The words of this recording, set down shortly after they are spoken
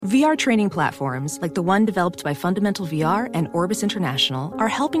VR training platforms, like the one developed by Fundamental VR and Orbis International, are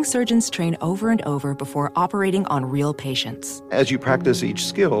helping surgeons train over and over before operating on real patients. As you practice each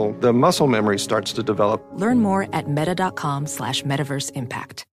skill, the muscle memory starts to develop. Learn more at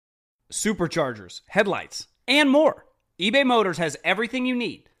meta.com/metaverseimpact. Superchargers, headlights, and more. eBay Motors has everything you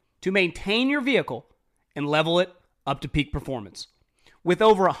need to maintain your vehicle and level it up to peak performance. With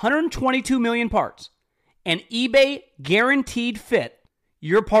over 122 million parts and eBay Guaranteed Fit,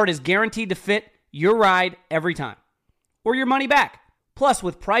 your part is guaranteed to fit your ride every time, or your money back. Plus,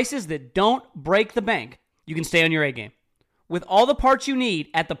 with prices that don't break the bank, you can stay on your A game. With all the parts you need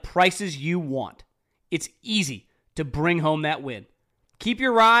at the prices you want, it's easy to bring home that win. Keep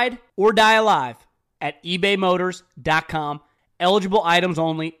your ride or die alive at ebaymotors.com. Eligible items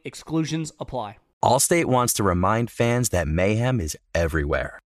only. Exclusions apply. Allstate wants to remind fans that mayhem is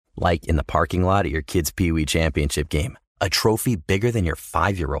everywhere. Like in the parking lot at your kid's Pee Wee Championship game. A trophy bigger than your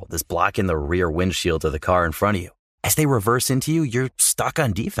 5-year-old is blocking the rear windshield of the car in front of you. As they reverse into you, you're stuck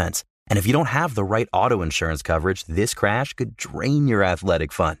on defense. And if you don't have the right auto insurance coverage, this crash could drain your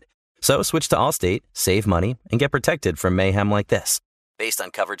athletic fund. So switch to Allstate, save money, and get protected from mayhem like this. Based on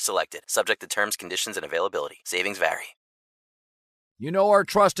coverage selected, subject to terms, conditions, and availability. Savings vary. You know our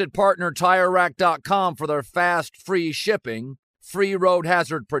trusted partner TireRack.com for their fast, free shipping, free road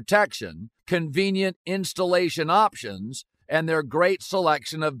hazard protection, convenient installation options, and their great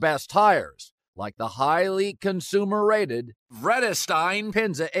selection of best tires, like the highly consumer-rated Vredestein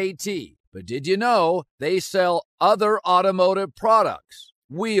Pinza AT. But did you know they sell other automotive products?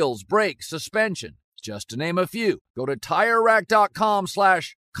 Wheels, brakes, suspension, just to name a few. Go to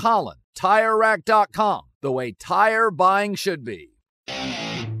TireRack.com/Colin. TireRack.com, the way tire buying should be.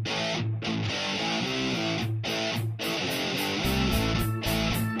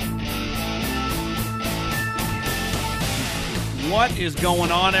 What is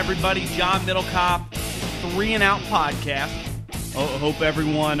going on, everybody? John Middlecoff, 3 and Out podcast. Hope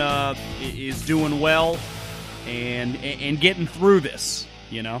everyone is doing well and getting through this.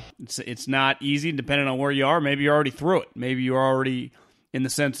 You know, it's not easy, depending on where you are. Maybe you're already through it. Maybe you're already in the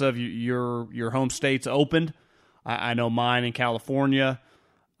sense of your home state's opened. I know mine in California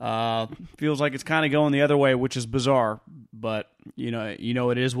feels like it's kind of going the other way, which is bizarre. But you know,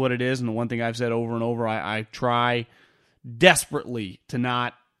 it is what it is. And the one thing I've said over and over, I try desperately to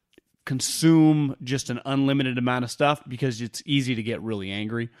not consume just an unlimited amount of stuff, because it's easy to get really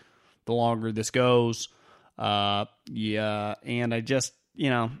angry the longer this goes. And I just,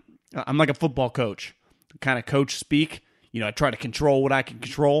 I'm like a football coach, kind of coach speak. I try to control what I can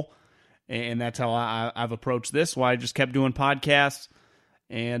control, and that's how I've approached this. Why I just kept doing podcasts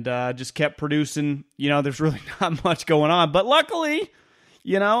and just kept producing. There's really not much going on, but luckily,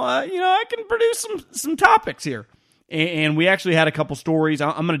 I can produce some topics here. And we actually had a couple stories.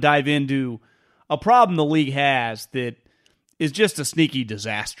 I'm going to dive into a problem the league has that is just a sneaky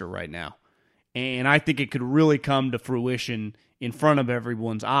disaster right now. And I think it could really come to fruition in front of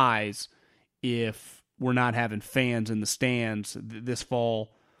everyone's eyes if we're not having fans in the stands this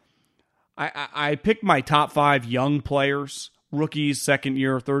fall. I picked my top 5 young players, rookies,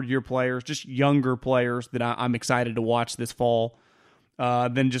 second-year, third-year players, just younger players that I'm excited to watch this fall.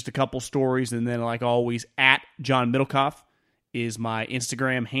 Then just a couple stories, and then, like always, at John Middlecoff is my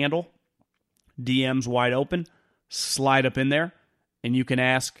Instagram handle. DM's wide open. Slide up in there, and you can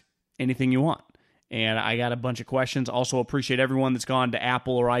ask anything you want. And I got a bunch of questions. Also appreciate everyone that's gone to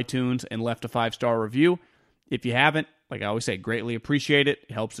Apple or iTunes and left a 5-star review. If you haven't, like I always say, greatly appreciate it.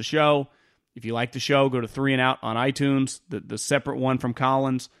 It helps the show. If you like the show, go to 3 and Out on iTunes, the separate one from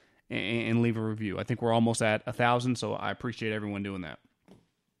Collins, and leave a review. I think we're almost at 1,000, so I appreciate everyone doing that.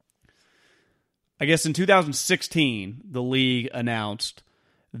 I guess in 2016, the league announced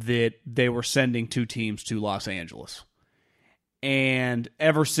that they were sending 2 teams to Los Angeles. And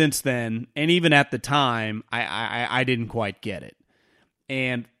ever since then, and even at the time, I didn't quite get it.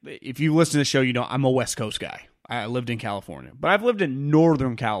 And if you listen to the show, I'm a West Coast guy. I lived in California. But I've lived in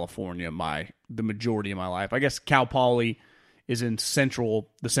Northern California the majority of my life. I guess Cal Poly is in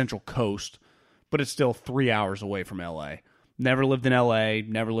the Central Coast, but it's still 3 hours away from L.A. Never lived in L.A.,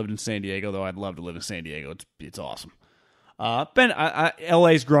 never lived in San Diego, though I'd love to live in San Diego. It's awesome.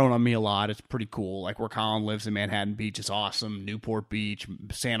 L.A.'s grown on me a lot. It's pretty cool. Like where Colin lives in Manhattan Beach is awesome. Newport Beach,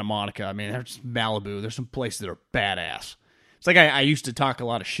 Santa Monica. I mean, there's Malibu. There's some places that are badass. It's like I used to talk a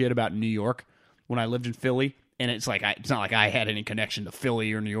lot of shit about New York when I lived in Philly, and it's like it's not like I had any connection to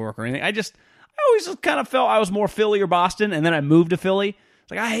Philly or New York or anything. I always just kind of felt I was more Philly or Boston, and then I moved to Philly.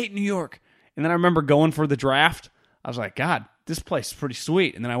 It's like, I hate New York. And then I remember going for the draft. I was like, God, this place is pretty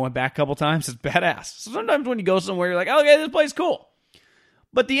sweet. And then I went back a couple times. It's badass. So sometimes when you go somewhere, you're like, okay, this place is cool.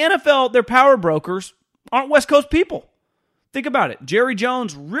 But the NFL, their power brokers, aren't West Coast people. Think about it. Jerry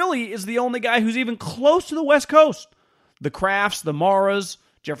Jones really is the only guy who's even close to the West Coast. The Krafts, the Maras,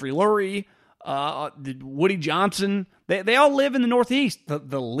 Jeffrey Lurie, Woody Johnson, they all live in the Northeast.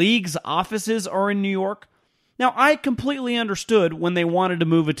 The league's offices are in New York. Now, I completely understood when they wanted to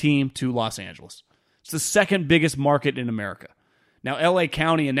move a team to Los Angeles. It's the second biggest market in America. Now, LA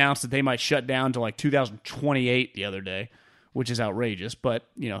County announced that they might shut down to like 2028 the other day, which is outrageous, but,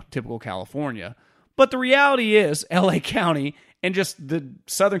 typical California. But the reality is, LA County and just the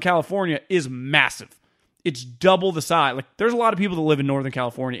Southern California is massive. It's double the size. Like, there's a lot of people that live in Northern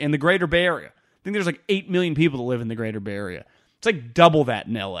California and the greater Bay Area. I think there's like 8 million people that live in the greater Bay Area. It's like double that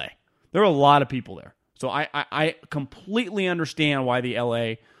in LA. There are a lot of people there. So I completely understand why the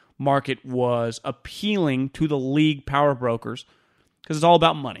LA market was appealing to the league power brokers, because it's all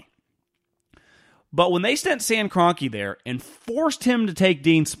about money. But when they sent Stan Kroenke there and forced him to take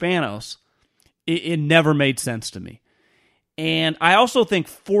Dean Spanos, it never made sense to me. And I also think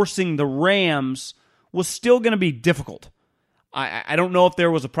forcing the Rams was still going to be difficult. I don't know if there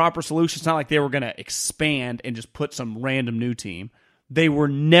was a proper solution. It's not like they were going to expand and just put some random new team. They were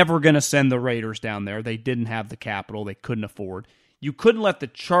never going to send the Raiders down there. They didn't have the capital. They couldn't afford. You couldn't let the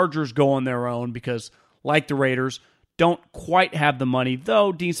Chargers go on their own because, like the Raiders, don't quite have the money,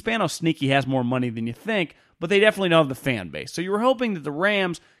 though Dean Spanos sneaky has more money than you think, but they definitely don't have the fan base. So you were hoping that the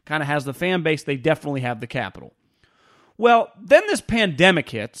Rams kind of has the fan base. They definitely have the capital. Well, then this pandemic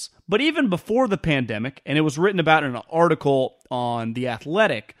hits, but even before the pandemic, and it was written about in an article on The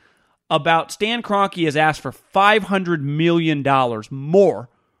Athletic, about Stan Kroenke has asked for $500 million more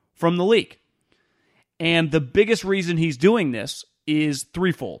from the league. And the biggest reason he's doing this is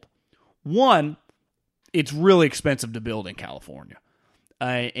threefold. One, it's really expensive to build in California.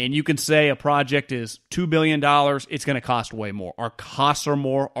 And you can say a project is $2 billion, it's going to cost way more. Our costs are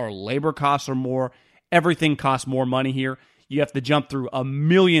more, our labor costs are more, everything costs more money here. You have to jump through a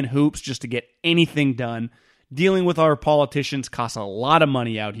million hoops just to get anything done. Dealing with our politicians costs a lot of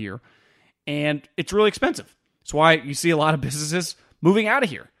money out here. And it's really expensive. That's why you see a lot of businesses moving out of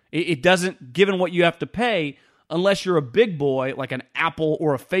here. It doesn't, given what you have to pay, unless you're a big boy like an Apple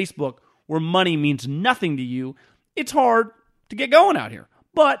or a Facebook, where money means nothing to you, it's hard to get going out here.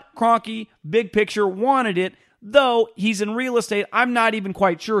 But Kroenke, big picture, wanted it. Though he's in real estate, I'm not even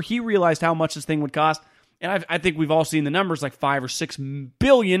quite sure he realized how much this thing would cost. And I think we've all seen the numbers, like $5 or $6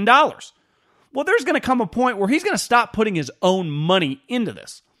 billion. Well, there's going to come a point where he's going to stop putting his own money into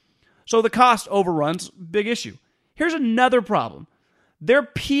this. So the cost overruns, big issue. Here's another problem. Their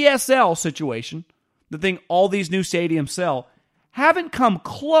PSL situation, the thing all these new stadiums sell, haven't come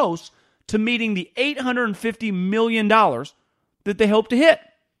close to meeting the $850 million that they hope to hit.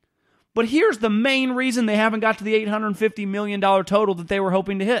 But here's the main reason they haven't got to the $850 million total that they were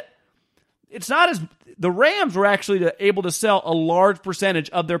hoping to hit. It's not as... The Rams were actually able to sell a large percentage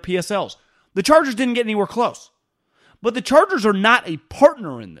of their PSLs. The Chargers didn't get anywhere close. But the Chargers are not a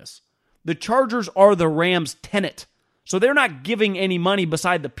partner in this. The Chargers are the Rams' tenant. So they're not giving any money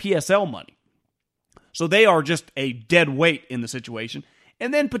beside the PSL money. So they are just a dead weight in the situation.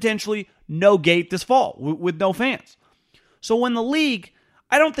 And then potentially no gate this fall with no fans. So when the league,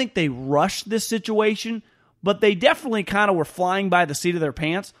 I don't think they rushed this situation, but they definitely kind of were flying by the seat of their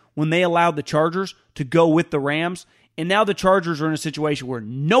pants when they allowed the Chargers to go with the Rams. And now the Chargers are in a situation where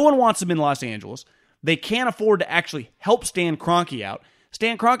no one wants them in Los Angeles. They can't afford to actually help Stan Kroenke out.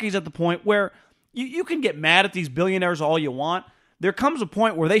 Stan Kroenke's at the point where you can get mad at these billionaires all you want. There comes a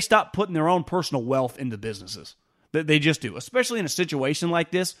point where they stop putting their own personal wealth into businesses. They just do, especially in a situation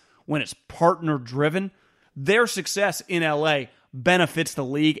like this when it's partner-driven. Their success in LA benefits the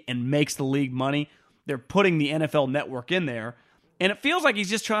league and makes the league money. They're putting the NFL Network in there, and it feels like he's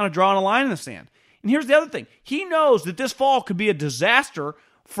just trying to draw a line in the sand. And here's the other thing. He knows that this fall could be a disaster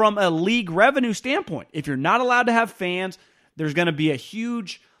from a league revenue standpoint. If you're not allowed to have fans, there's going to be a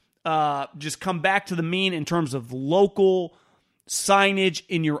huge just come back to the mean in terms of local signage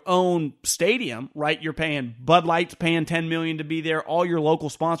in your own stadium, right? You're paying Bud Light's paying $10 million to be there. All your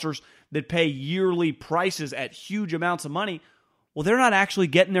local sponsors that pay yearly prices at huge amounts of money. Well, they're not actually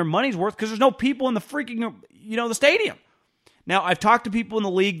getting their money's worth because there's no people in the freaking, the stadium. Now, I've talked to people in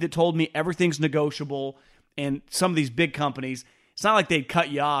the league that told me everything's negotiable, and some of these big companies, it's not like they'd cut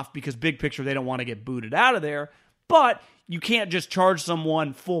you off because big picture, they don't want to get booted out of there, but you can't just charge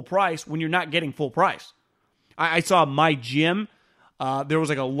someone full price when you're not getting full price. I saw my gym. There was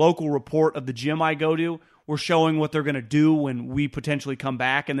like a local report of the gym I go to. We're showing what they're going to do when we potentially come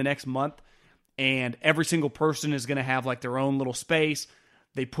back in the next month. And every single person is going to have like their own little space.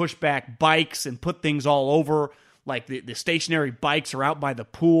 They push back bikes and put things all over like the stationary bikes are out by the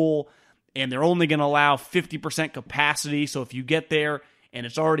pool, and they're only going to allow 50% capacity. So if you get there and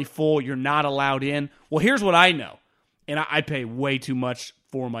it's already full, you're not allowed in. Well, here's what I know, and I pay way too much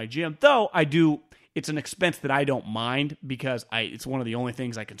for my gym, though it's an expense that I don't mind because it's one of the only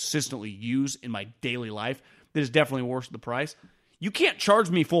things I consistently use in my daily life that is definitely worth the price. You can't charge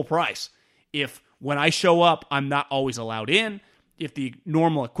me full price if when I show up, I'm not always allowed in, if the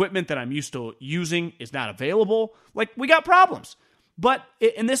normal equipment that I'm used to using is not available. Like, we got problems. But,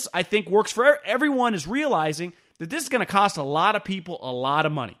 and this I think works for everyone, is realizing that this is going to cost a lot of people a lot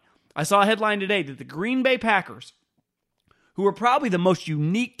of money. I saw a headline today that the Green Bay Packers, who are probably the most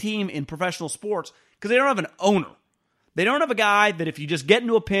unique team in professional sports because they don't have an owner. They don't have a guy that if you just get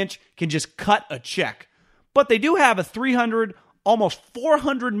into a pinch can just cut a check. But they do have a $300, almost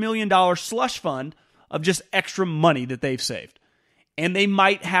 $400 million slush fund of just extra money that they've saved. And they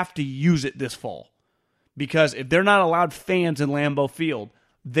might have to use it this fall. Because if they're not allowed fans in Lambeau Field,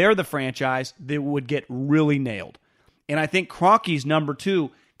 they're the franchise that would get really nailed. And I think Kroenke's number 2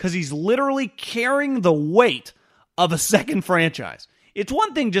 because he's literally carrying the weight of a second franchise. It's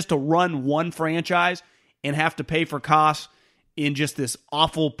one thing just to run one franchise and have to pay for costs in just this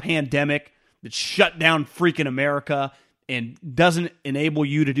awful pandemic that shut down freaking America and doesn't enable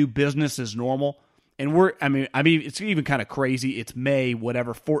you to do business as normal. And I mean, it's even kind of crazy. It's May,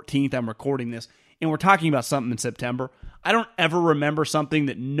 14th, I'm recording this, and we're talking about something in September. I don't ever remember something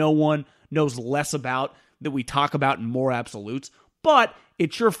that no one knows less about that we talk about in more absolutes, but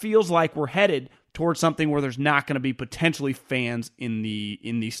it sure feels like we're headed towards something where there's not going to be potentially fans in the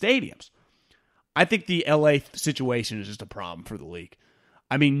stadiums. I think the LA situation is just a problem for the league.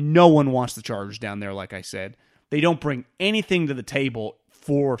 I mean, no one wants the Chargers down there, like I said. They don't bring anything to the table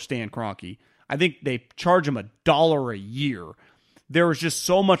for Stan Kroenke. I think they charge him $1 a year. There is just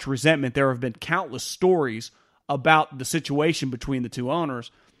so much resentment. There have been countless stories about the situation between the two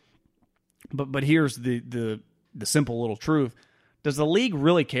owners. But here's the simple little truth. Does the league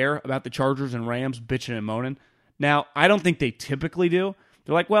really care about the Chargers and Rams bitching and moaning? Now, I don't think they typically do.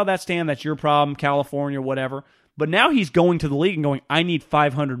 They're like, well, that's Stan, that's your problem, California, whatever. But now he's going to the league and going, I need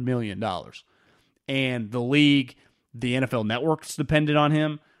 $500 million. And the league, the NFL Network's dependent on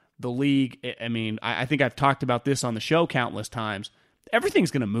him. The league, I mean, I think I've talked about this on the show countless times.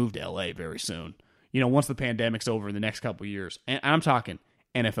 Everything's going to move to LA very soon. Once the pandemic's over in the next couple of years. And I'm talking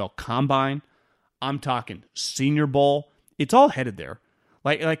NFL Combine. I'm talking Senior Bowl. It's all headed there.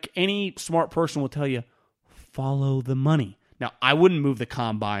 Like any smart person will tell you, follow the money. Now, I wouldn't move the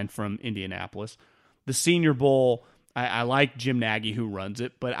Combine from Indianapolis. The Senior Bowl, I like Jim Nagy who runs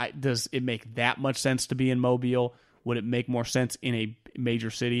it, but does it make that much sense to be in Mobile? Would it make more sense in a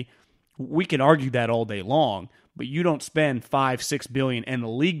major city? We can argue that all day long, but you don't spend $5-6 billion, and the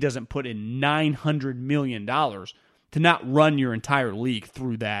league doesn't put in $900 million to not run your entire league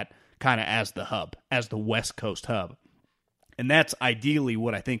through that kind of as the hub, as the West Coast hub. And that's ideally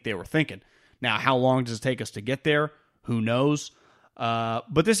what I think they were thinking. Now, how long does it take us to get there? Who knows?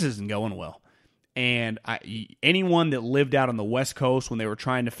 But this isn't going well. And anyone that lived out on the West Coast when they were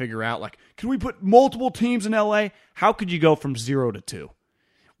trying to figure out, like, can we put multiple teams in LA? How could you go from 0 to 2?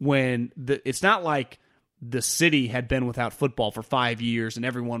 When it's not like the city had been without football for 5 years and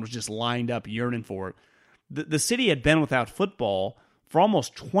everyone was just lined up yearning for it. The city had been without football for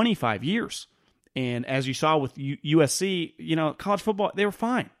almost 25 years. And as you saw with USC, college football, they were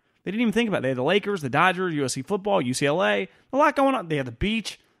fine. They didn't even think about it. They had the Lakers, the Dodgers, USC football, UCLA, a lot going on. They had the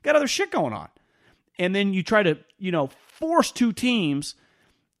beach, got other shit going on. And then you try to, force two teams,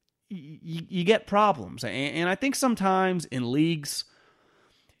 you get problems. And I think sometimes in leagues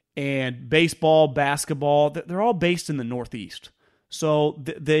and baseball, basketball, they're all based in the Northeast. So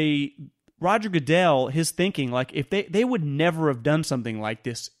Roger Goodell, his thinking, like if they would never have done something like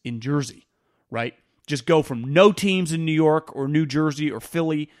this in Jersey, right? Just go from no teams in New York or New Jersey or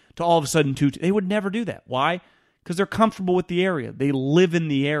Philly to all of a sudden two. They would never do that. Why? Because they're comfortable with the area. They live in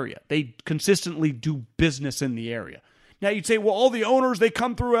the area. They consistently do business in the area. Now you'd say, well, all the owners, they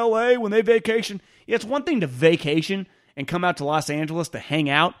come through LA when they vacation. Yeah, it's one thing to vacation and come out to Los Angeles to hang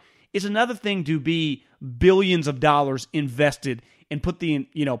out. It's another thing to be billions of dollars invested and put the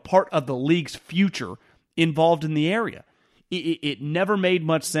part of the league's future involved in the area. It never made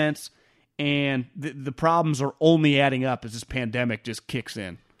much sense, and the problems are only adding up as this pandemic just kicks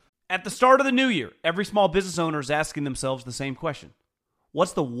in. At the start of the new year, every small business owner is asking themselves the same question.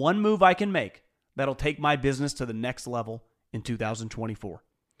 What's the one move I can make that'll take my business to the next level in 2024?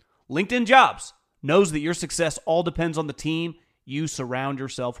 LinkedIn Jobs knows that your success all depends on the team you surround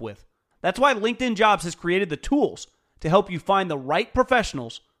yourself with. That's why LinkedIn Jobs has created the tools to help you find the right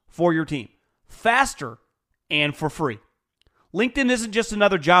professionals for your team faster and for free. LinkedIn isn't just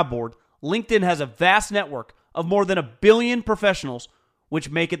another job board. LinkedIn has a vast network of more than 1 billion professionals, which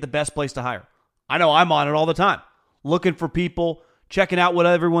make it the best place to hire. I know I'm on it all the time, looking for people, checking out what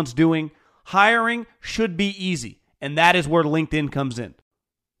everyone's doing. Hiring should be easy, and that is where LinkedIn comes in.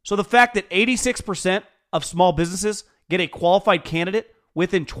 So the fact that 86% of small businesses get a qualified candidate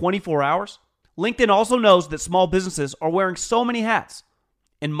within 24 hours, LinkedIn also knows that small businesses are wearing so many hats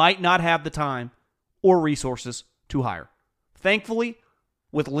and might not have the time or resources to hire. Thankfully,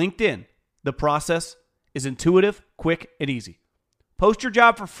 with LinkedIn, the process is intuitive, quick, and easy. Post your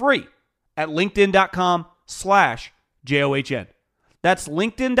job for free at linkedin.com/JOHN. That's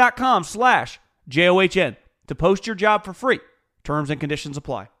linkedin.com/JOHN to post your job for free. Terms and conditions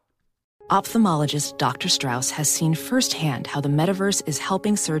apply. Ophthalmologist Dr. Strauss has seen firsthand how the metaverse is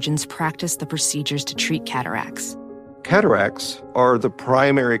helping surgeons practice the procedures to treat cataracts. Cataracts are the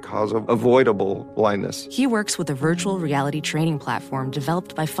primary cause of avoidable blindness. He works with a virtual reality training platform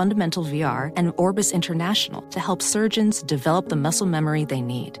developed by Fundamental VR and Orbis International to help surgeons develop the muscle memory they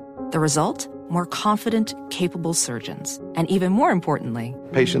need. The result? More confident, capable surgeons. And even more importantly,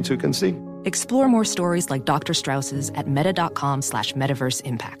 Patients who can see. explore more stories like Dr. Strauss's at meta.com/metaverse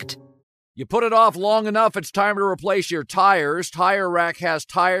impact. You put it off long enough, it's time to replace your tires. Tire Rack has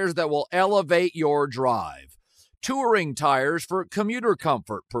tires that will elevate your drive. Touring tires for commuter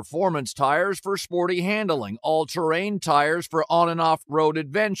comfort, performance tires for sporty handling, all-terrain tires for on- and off-road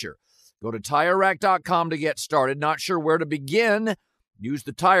adventure. Go to TireRack.com to get started. Not sure where to begin? Use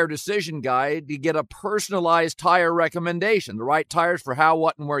the Tire Decision Guide to get a personalized tire recommendation, the right tires for how,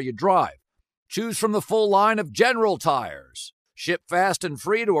 what, and where you drive. Choose from the full line of General Tires. Ship fast and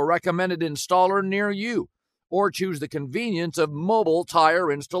free to a recommended installer near you. Or choose the convenience of mobile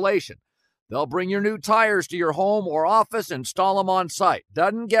tire installation. They'll bring your new tires to your home or office and install them on site.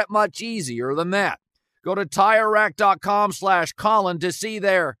 Doesn't get much easier than that. Go to TireRack.com/Colin to see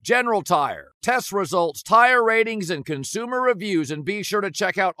their General Tire, test results, tire ratings, and consumer reviews, and be sure to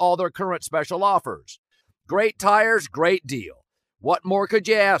check out all their current special offers. Great tires, great deal. What more could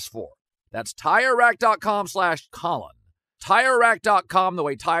you ask for? That's TireRack.com/Colin. TireRack.com, the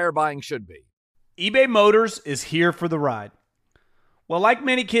way tire buying should be. eBay Motors is here for the ride. Well, like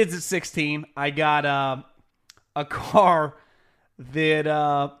many kids at 16, I got a car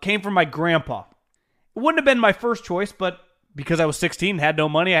that came from my grandpa. It wouldn't have been my first choice, but because I was 16 and had no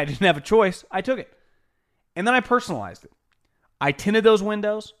money, I didn't have a choice, I took it. And then I personalized it. I tinted those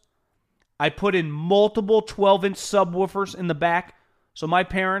windows. I put in multiple 12-inch subwoofers in the back so my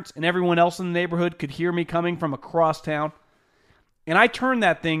parents and everyone else in the neighborhood could hear me coming from across town. And I turned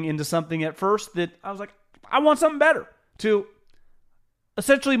that thing into something at first that I was like, I want something better. To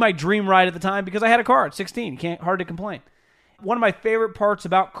essentially my dream ride at the time, because I had a car at 16. Hard to complain. One of my favorite parts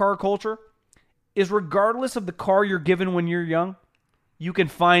about car culture is regardless of the car you're given when you're young, you can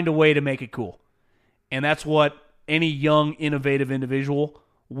find a way to make it cool. And that's what any young, innovative individual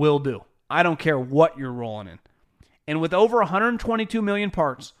will do. I don't care what you're rolling in. And with over 122 million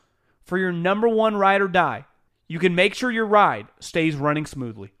parts for your number one ride or die, you can make sure your ride stays running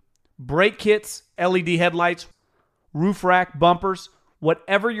smoothly. Brake kits, LED headlights, roof rack, bumpers,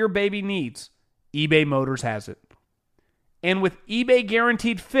 whatever your baby needs, eBay Motors has it. And with eBay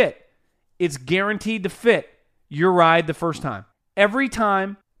Guaranteed Fit, it's guaranteed to fit your ride the first time, every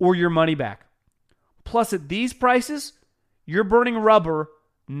time, or your money back. Plus, at these prices, you're burning rubber,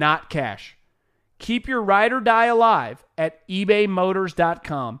 not cash. Keep your ride or die alive at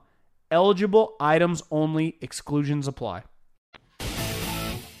ebaymotors.com. Eligible items only. Exclusions apply.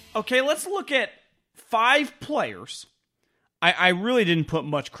 Okay, let's look at 5 players. I really didn't put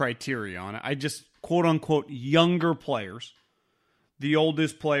much criteria on it. I just, quote-unquote, younger players. The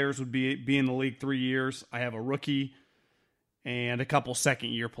oldest players would be in the league 3 years. I have a rookie and a couple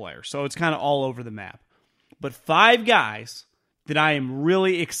second-year players. So it's kind of all over the map. But 5 guys that I am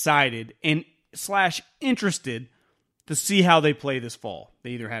really excited and / interested to see how they play this fall.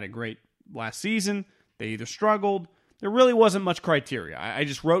 They either had a great last season, they either struggled. There really wasn't much criteria. I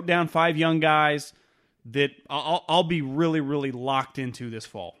just wrote down 5 young guys that I'll be really, really locked into this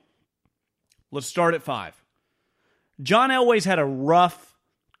fall. Let's start at 5. John Elway's had a rough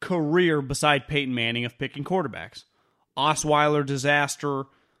career beside Peyton Manning of picking quarterbacks. Osweiler disaster.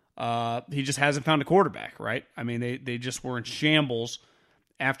 He just hasn't found a quarterback, right? I mean, they just were in shambles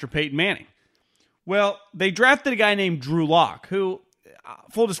after Peyton Manning. Well, they drafted a guy named Drew Lock, who,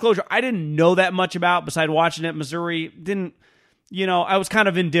 full disclosure, I didn't know that much about besides watching at Missouri. I was kind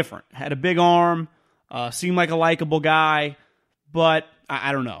of indifferent. Had a big arm, seemed like a likable guy, but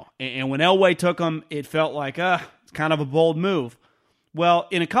I don't know. And when Elway took him, it felt like, it's kind of a bold move. Well,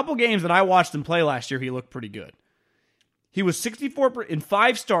 in a couple games that I watched him play last year, he looked pretty good. He was 64% in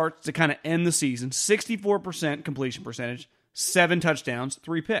 5 starts to kind of end the season, 64% completion percentage, 7 touchdowns,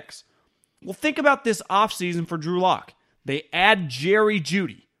 3 picks. Well, think about this offseason for Drew Lock. They add Jerry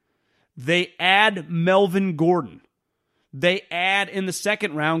Jeudy. They add Melvin Gordon. They add in the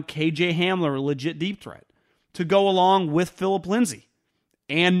second round KJ Hamler, a legit deep threat, to go along with Phillip Lindsay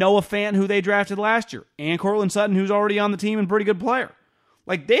and Noah Fant, who they drafted last year, and Courtland Sutton, who's already on the team and pretty good player.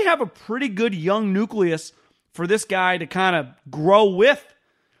 Like, they have a pretty good young nucleus for this guy to kind of grow with.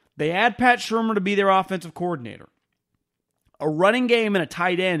 They add Pat Shurmur to be their offensive coordinator. A running game and a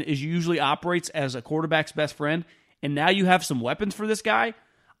tight end usually operates as a quarterback's best friend, and now you have some weapons for this guy.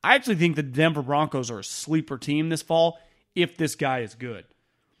 I actually think the Denver Broncos are a sleeper team this fall if this guy is good.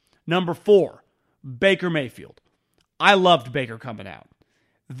 Number 4, Baker Mayfield. I loved Baker coming out.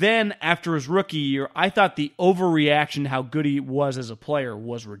 Then, after his rookie year, I thought the overreaction to how good he was as a player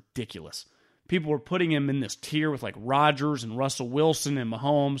was ridiculous. People were putting him in this tier with like Rodgers and Russell Wilson and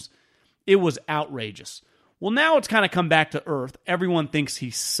Mahomes. It was outrageous. Well, now it's kind of come back to earth. Everyone thinks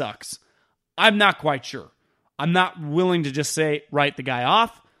he sucks. I'm not quite sure. I'm not willing to just say, write the guy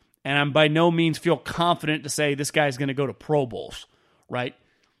off, and I'm by no means feel confident to say this guy's going to go to Pro Bowls, right?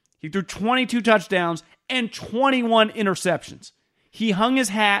 He threw 22 touchdowns and 21 interceptions. He hung his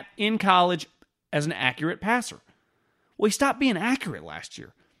hat in college as an accurate passer. Well, he stopped being accurate last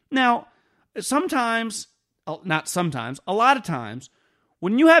year. Now, a lot of times,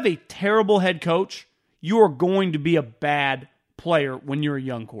 when you have a terrible head coach, you are going to be a bad player when you're a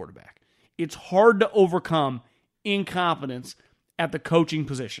young quarterback. It's hard to overcome incompetence at the coaching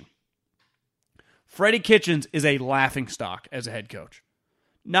position. Freddie Kitchens is a laughingstock as a head coach.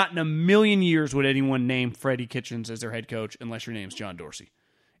 Not in a million years would anyone name Freddie Kitchens as their head coach unless your name's John Dorsey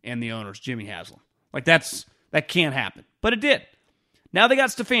and the owner's Jimmy Haslam. Like, that can't happen. But it did. Now they got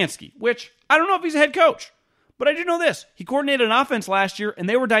Stefanski, which I don't know if he's a head coach, but I do know this. He coordinated an offense last year, and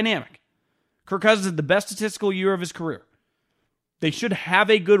they were dynamic. Kirk Cousins had the best statistical year of his career. They should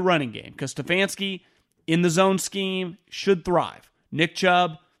have a good running game because Stefanski, in the zone scheme, should thrive. Nick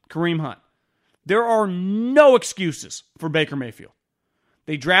Chubb, Kareem Hunt. There are no excuses for Baker Mayfield.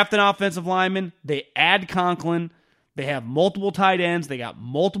 They draft an offensive lineman. They add Conklin. They have multiple tight ends. They got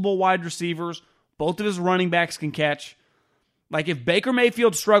multiple wide receivers. Both of his running backs can catch. Like, if Baker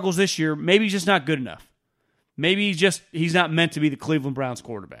Mayfield struggles this year, maybe he's just not good enough. Maybe he's not meant to be the Cleveland Browns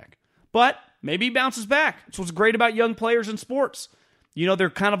quarterback. But maybe he bounces back. That's what's great about young players in sports. You know, they're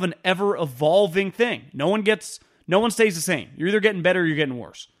kind of an ever-evolving thing. No one stays the same. You're either getting better or you're getting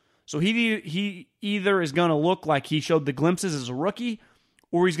worse. So he either is going to look like he showed the glimpses as a rookie,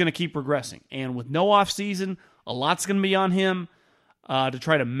 or he's going to keep progressing. And with no offseason, a lot's going to be on him to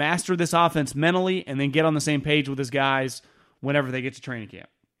try to master this offense mentally and then get on the same page with his guys whenever they get to training camp.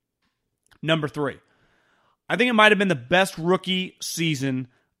 Number 3, I think it might have been the best rookie season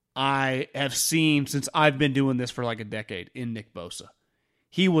I have seen since I've been doing this for like a decade in Nick Bosa.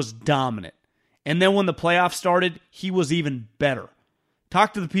 He was dominant. And then when the playoffs started, he was even better.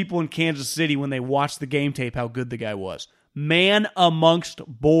 Talk to the people in Kansas City when they watched the game tape how good the guy was. Man amongst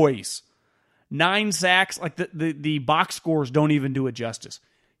boys. 9 sacks, like the box scores don't even do it justice.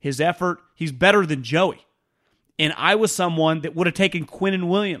 His effort, he's better than Joey. And I was someone that would have taken Quinnen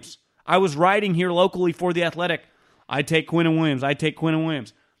Williams. I was writing here locally for The Athletic. I'd take Quinnen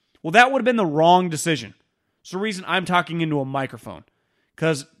Williams. Well, that would have been the wrong decision. It's the reason I'm talking into a microphone.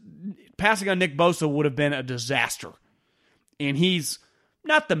 Because passing on Nick Bosa would have been a disaster. And he's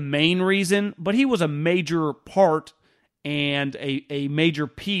not the main reason, but he was a major part and a major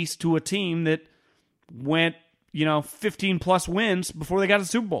piece to a team that went, 15-plus wins before they got to the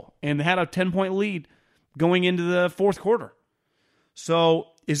Super Bowl. And they had a 10-point lead going into the fourth quarter. So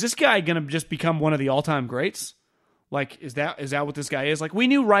is this guy going to just become one of the all-time greats? Like, is that what this guy is? Like, we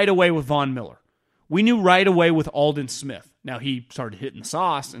knew right away with Von Miller. We knew right away with Aldon Smith. Now, he started hitting the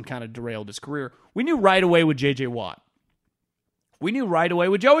sauce and kind of derailed his career. We knew right away with J.J. Watt. We knew right away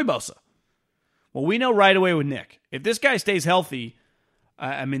with Joey Bosa. Well, we know right away with Nick. If this guy stays healthy,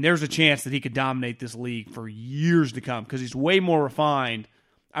 there's a chance that he could dominate this league for years to come because he's way more refined.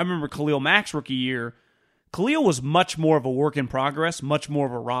 I remember Khalil Mack's rookie year. Khalil was much more of a work in progress, much more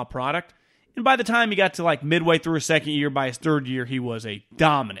of a raw product. And by the time he got to like midway through his second year, by his third year, he was a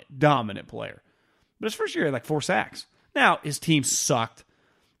dominant player. But his first year, he had like 4 sacks. Now, his team sucked.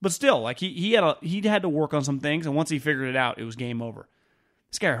 But still, like he had to work on some things, and once he figured it out, it was game over.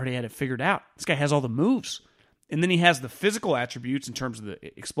 This guy already had it figured out. This guy has all the moves. And then he has the physical attributes in terms of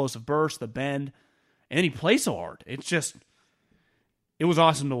the explosive burst, the bend, and then he plays so hard. It was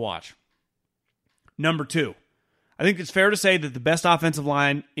awesome to watch. Number 2, I think it's fair to say that the best offensive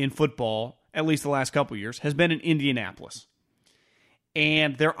line in football, at least the last couple years, has been in Indianapolis.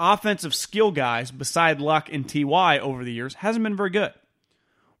 And their offensive skill guys, beside Luck and T.Y. over the years, hasn't been very good.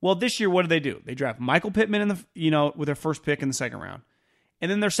 Well, this year, what do? They draft Michael Pittman with their first pick in the second round. And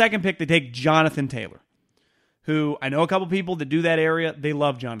then their second pick, they take Jonathan Taylor, who I know a couple people that do that area. They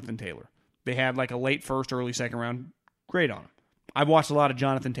love Jonathan Taylor. They had like a late first, early second round grade on him. I've watched a lot of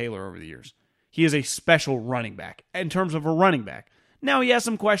Jonathan Taylor over the years. He is a special running back in terms of a running back. Now, he has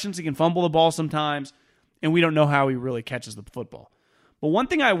some questions. He can fumble the ball sometimes, and we don't know how he really catches the football. But one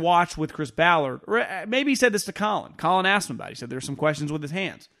thing I watched with Chris Ballard, or maybe he said this to Colin. Colin asked him about it. He said there's some questions with his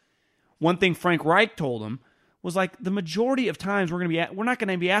hands. One thing Frank Reich told him was like the majority of times we're not going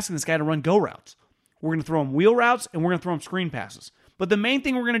to be asking this guy to run go routes. We're going to throw him wheel routes, and we're going to throw him screen passes. But the main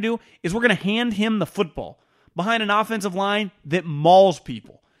thing we're going to do is we're going to hand him the football behind an offensive line that mauls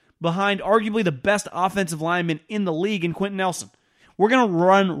people, behind arguably the best offensive lineman in the league in Quentin Nelson. We're going to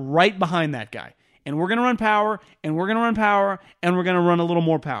run right behind that guy. And we're going to run power, and we're going to run power, and we're going to run a little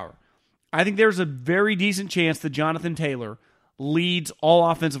more power. I think there's a very decent chance that Jonathan Taylor leads all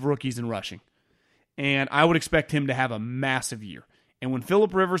offensive rookies in rushing. And I would expect him to have a massive year. And when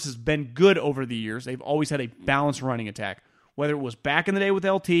Phillip Rivers has been good over the years, they've always had a balanced running attack. Whether it was back in the day with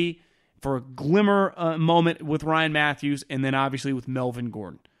LT, for a glimmer moment with Ryan Matthews, and then obviously with Melvin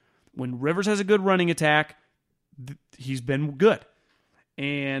Gordon. When Rivers has a good running attack, he's been good.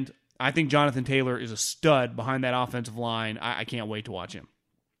 And I think Jonathan Taylor is a stud behind that offensive line. I can't wait to watch him.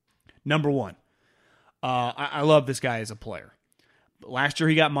 Number one, I love this guy as a player. Last year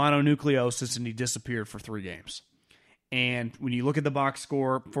he got mononucleosis and he disappeared for 3 games. And when you look at the box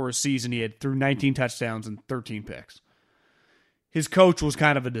score for a season, he threw 19 touchdowns and 13 picks. His coach was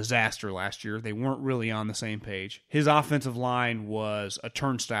kind of a disaster last year. They weren't really on the same page. His offensive line was a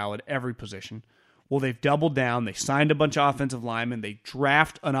turnstile at every position. Well, they've doubled down. They signed a bunch of offensive linemen. They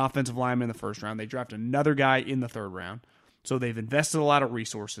draft an offensive lineman in the first round. They draft another guy in the third round. So they've invested a lot of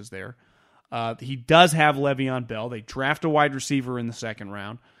resources there. He does have Le'Veon Bell. They draft a wide receiver in the second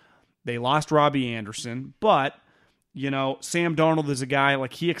round. They lost Robbie Anderson. But, Sam Darnold is a guy,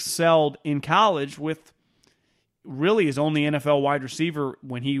 like he excelled in college with really his only NFL wide receiver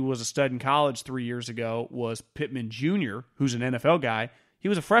when he was a stud in college 3 years ago was Pittman Jr., who's an NFL guy. He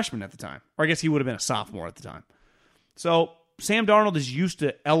was a freshman at the time. Or I guess he would have been a sophomore at the time. So Sam Darnold is used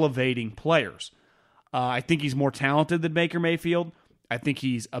to elevating players. I think he's more talented than Baker Mayfield. I think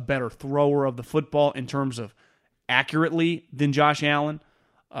he's a better thrower of the football in terms of accurately than Josh Allen.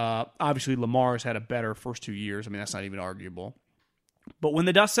 Obviously, Lamar has had a better first 2 years. I mean, that's not even arguable. But when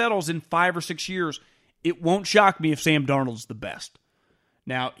the dust settles in 5 or 6 years, it won't shock me if Sam Darnold's the best.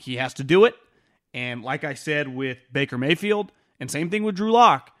 Now, he has to do it. And like I said with Baker Mayfield, and same thing with Drew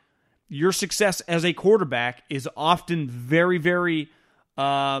Lock, your success as a quarterback is often very, very,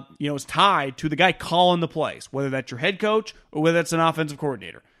 is tied to the guy calling the plays, whether that's your head coach or whether that's an offensive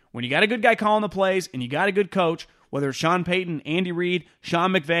coordinator. When you got a good guy calling the plays and you got a good coach, whether it's Sean Payton, Andy Reid,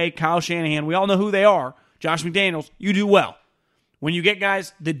 Sean McVay, Kyle Shanahan, we all know who they are, Josh McDaniels, you do well. When you get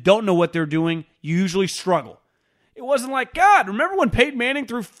guys that don't know what they're doing, you usually struggle. It wasn't like, God, remember when Peyton Manning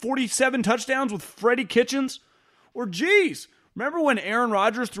threw 47 touchdowns with Freddie Kitchens? Or, geez, remember when Aaron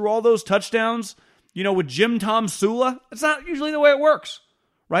Rodgers threw all those touchdowns, with Jim Tom Sula? That's not usually the way it works,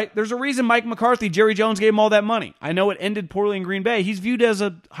 right? There's a reason Mike McCarthy, Jerry Jones gave him all that money. I know it ended poorly in Green Bay. He's viewed as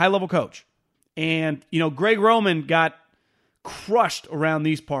a high-level coach. And, Greg Roman got crushed around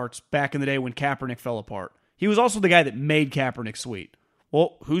these parts back in the day when Kaepernick fell apart. He was also the guy that made Kaepernick sweet.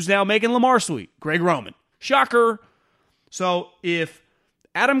 Well, who's now making Lamar sweet? Greg Roman. Shocker. So if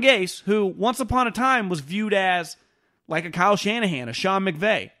Adam Gase, who once upon a time was viewed as like a Kyle Shanahan, a Sean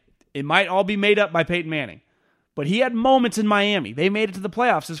McVay, it might all be made up by Peyton Manning. But he had moments in Miami. They made it to the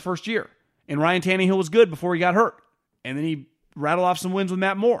playoffs his first year. And Ryan Tannehill was good before he got hurt. And then he rattled off some wins with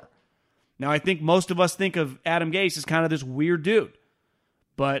Matt Moore. Now, I think most of us think of Adam Gase as kind of this weird dude.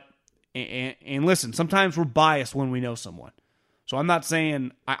 But, and listen, sometimes we're biased when we know someone. So I'm not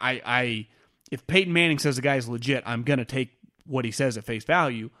saying, if Peyton Manning says the guy's legit, I'm going to take what he says at face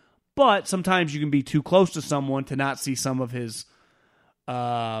value. But sometimes you can be too close to someone to not see some of his,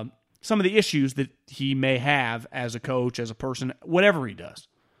 some of the issues that he may have as a coach, as a person, whatever he does.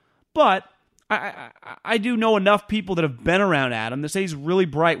 But I do know enough people that have been around Adam that say he's really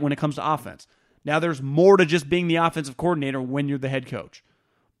bright when it comes to offense. Now, there's more to just being the offensive coordinator when you're the head coach.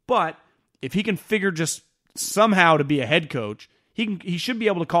 But if he can figure just somehow to be a head coach, he should be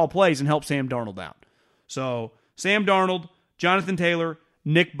able to call plays and help Sam Darnold out. So, Sam Darnold, Jonathan Taylor,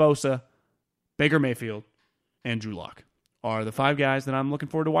 Nick Bosa, Baker Mayfield, and Drew Lock are the 5 guys that I'm looking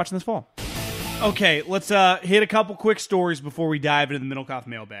forward to watching this fall. Okay, let's hit a couple quick stories before we dive into the Middlecoff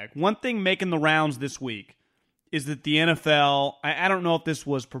mailbag. One thing making the rounds this week is that the NFL, I don't know if this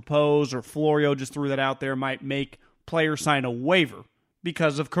was proposed or Florio just threw that out there, might make players sign a waiver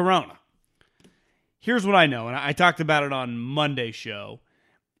because of Corona. Here's what I know, and I talked about it on Monday's show,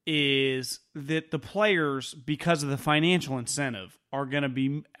 is that the players, because of the financial incentive, are going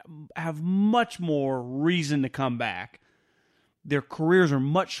to have much more reason to come back. Their careers are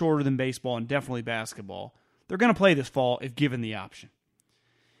much shorter than baseball and definitely basketball. They're going to play this fall if given the option.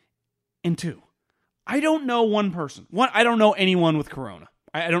 And two, I don't know one person. One, I don't know anyone with Corona.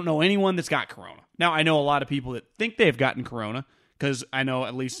 I don't know anyone that's got Corona. Now, I know a lot of people that think they've gotten Corona, because I know,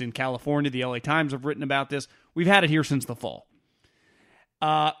 at least in California, the LA Times have written about this. We've had it here since the fall.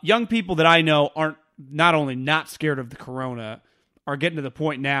 Young people that I know aren't not only not scared of the Corona, are getting to the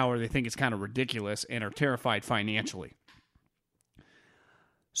point now where they think it's kind of ridiculous and are terrified financially.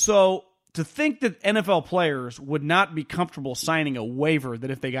 So to think that NFL players would not be comfortable signing a waiver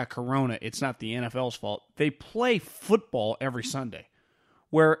that if they got Corona, it's not the NFL's fault. They play football every Sunday,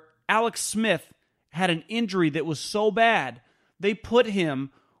 where Alex Smith had an injury that was so bad, they put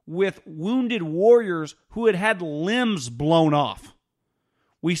him with wounded warriors who had had limbs blown off.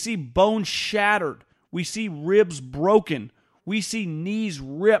 We see bones shattered. We see ribs broken. We see knees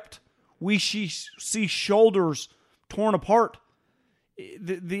ripped. We see shoulders torn apart.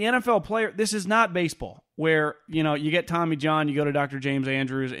 The NFL player, this is not baseball, where you get Tommy John, you go to Dr. James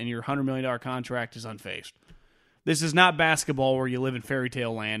Andrews, and your $100 million contract is unfazed. This is not basketball where you live in fairy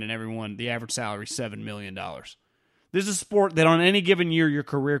tale land and the average salary is $7 million. This is a sport that on any given year your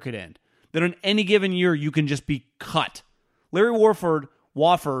career could end. That on any given year you can just be cut. Larry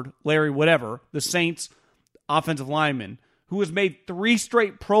Wofford, Larry whatever, the Saints offensive lineman, who has made 3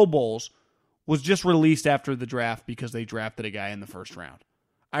 straight Pro Bowls, was just released after the draft because they drafted a guy in the first round.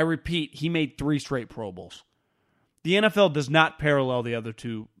 I repeat, he made 3 straight Pro Bowls. The NFL does not parallel the other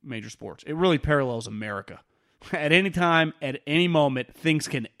 2 major sports. It really parallels America. At any time, at any moment, things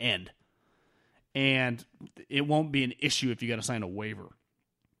can end. And it won't be an issue if you got to sign a waiver.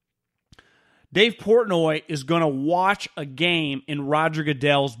 Dave Portnoy is going to watch a game in Roger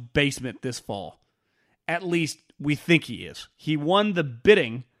Goodell's basement this fall. At least we think he is. He won the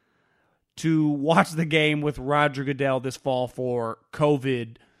bidding to watch the game with Roger Goodell this fall for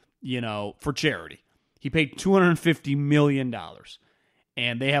COVID, for charity. He paid $250 million.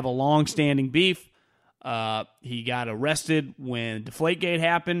 And they have a long-standing beef. He got arrested when Deflategate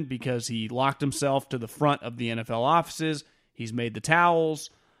happened because he locked himself to the front of the NFL offices. He's made the towels.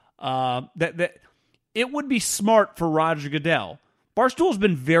 That it would be smart for Roger Goodell. Barstool's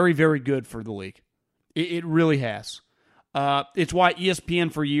been very, very good for the league. It really has. It's why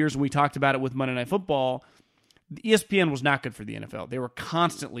ESPN for years, and we talked about it with Monday Night Football, ESPN was not good for the NFL. They were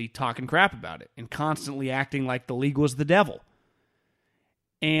constantly talking crap about it and constantly acting like the league was the devil.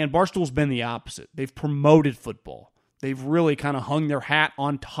 And Barstool's been the opposite. They've promoted football. They've really kind of hung their hat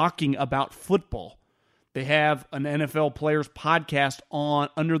on talking about football. They have an NFL players podcast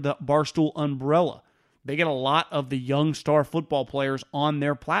under the Barstool umbrella. They get a lot of the young star football players on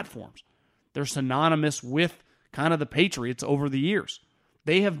their platforms. They're synonymous with kind of the Patriots over the years.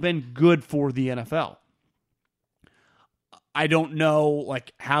 They have been good for the NFL. I don't know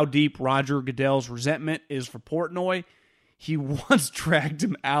how deep Roger Goodell's resentment is for Portnoy. He once dragged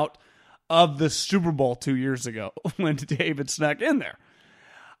him out of the Super Bowl 2 years ago when David snuck in there.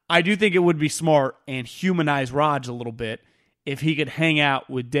 I do think it would be smart and humanize Raj a little bit if he could hang out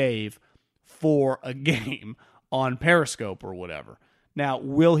with Dave for a game on Periscope or whatever. Now,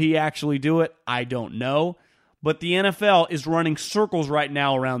 will he actually do it? I don't know. But the NFL is running circles right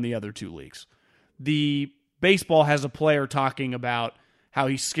now around the other 2 leagues. The baseball has a player talking about how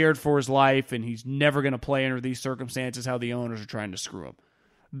he's scared for his life and he's never going to play under these circumstances, how the owners are trying to screw him.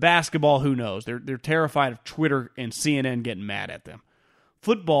 Basketball, who knows? They're terrified of Twitter and CNN getting mad at them.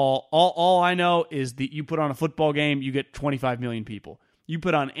 Football, all I know is that you put on a football game, you get 25 million people. You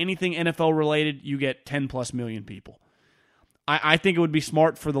put on anything NFL related, you get 10 plus million people. I think it would be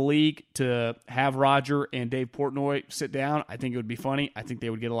smart for the league to have Roger and Dave Portnoy sit down. I think it would be funny. I think they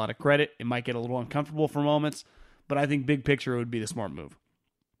would get a lot of credit. It might get a little uncomfortable for moments, but I think big picture it would be the smart move.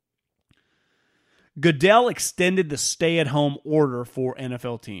 Goodell extended the stay-at-home order for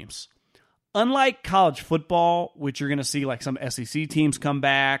NFL teams. Unlike college football, which you're going to see some SEC teams come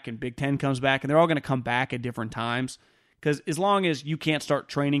back and Big Ten comes back, and they're all going to come back at different times, because as long as you can't start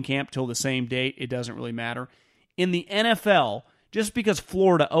training camp till the same date, it doesn't really matter. In the NFL, just because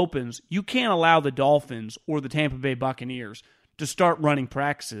Florida opens, you can't allow the Dolphins or the Tampa Bay Buccaneers to start running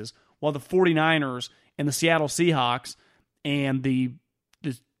practices while the 49ers and the Seattle Seahawks and the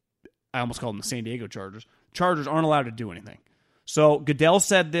I almost called them the San Diego Chargers. Chargers aren't allowed to do anything. So Goodell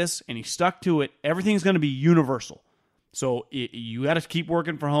said this, and he stuck to it. Everything's going to be universal. So you got to keep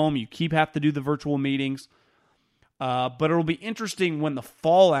working from home. You have to do the virtual meetings. But it'll be interesting when the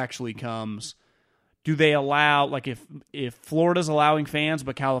fall actually comes. Do they allow, like if Florida's allowing fans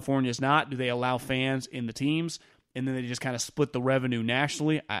but California's not, do they allow fans in the teams? And then they just kind of split the revenue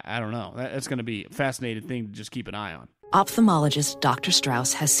nationally? I don't know. That's going to be a fascinating thing to just keep an eye on. Ophthalmologist Dr.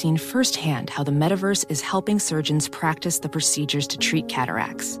 Strauss has seen firsthand how the metaverse is helping surgeons practice the procedures to treat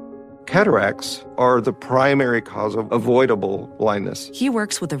cataracts. Cataracts are the primary cause of avoidable blindness. He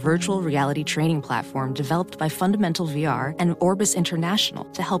works with a virtual reality training platform developed by Fundamental VR and Orbis International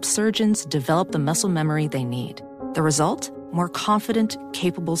to help surgeons develop the muscle memory they need. The result? More confident,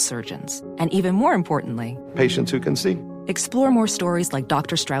 capable surgeons. And even more importantly, Patients who can see. explore more stories like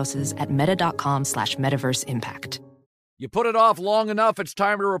Dr. Strauss's at meta.com/metaverse impact. You put it off long enough, it's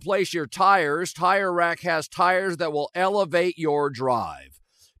time to replace your tires. Tire Rack has tires that will elevate your drive.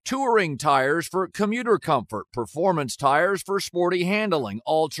 Touring tires for commuter comfort, performance tires for sporty handling,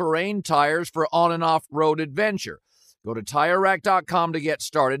 all-terrain tires for on- and off-road adventure. Go to TireRack.com to get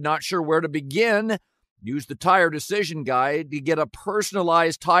started. Not sure where to begin? Use the Tire Decision Guide to get a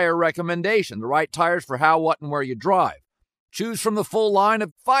personalized tire recommendation, the right tires for how, what, and where you drive. Choose from the full line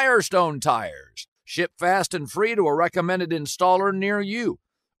of Firestone tires. Ship fast and free to a recommended installer near you.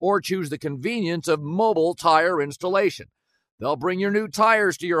 Or choose the convenience of mobile tire installation. They'll bring your new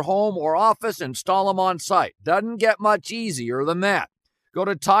tires to your home or office, install them on site. Doesn't get much easier than that. Go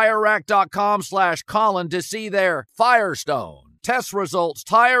to TireRack.com/Colin to see their Firestone test results,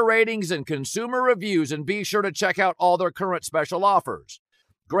 tire ratings, and consumer reviews, and be sure to check out all their current special offers.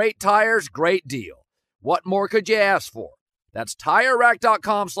 Great tires, great deal. What more could you ask for? That's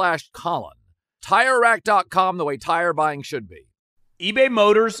TireRack.com/Colin. TireRack.com, the way tire buying should be. eBay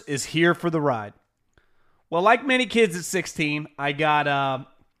Motors is here for the ride. Well, like many kids at 16, I got a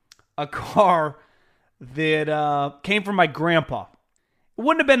car that came from my grandpa. It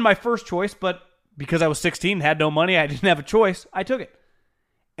wouldn't have been my first choice, but because I was 16 and had no money, I didn't have a choice, I took it.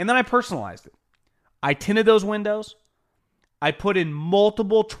 And then I personalized it. I tinted those windows. I put in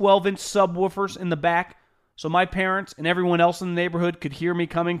multiple 12-inch subwoofers in the back so my parents and everyone else in the neighborhood could hear me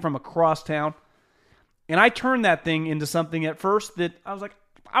coming from across town. And I turned that thing into something at first that I was like,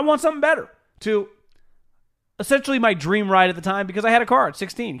 I want something better. To essentially my dream ride at the time, because I had a car at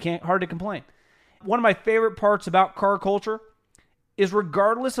 16. Hard to complain. One of my favorite parts about car culture is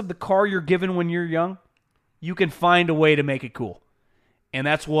regardless of the car you're given when you're young, you can find a way to make it cool. And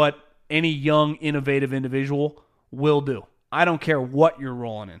that's what any young, innovative individual will do. I don't care what you're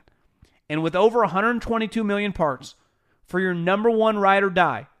rolling in. And with over 122 million parts for your number one ride or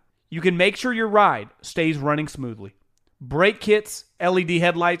die, you can make sure your ride stays running smoothly. Brake kits, LED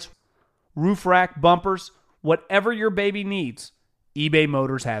headlights, roof rack, bumpers, whatever your baby needs, eBay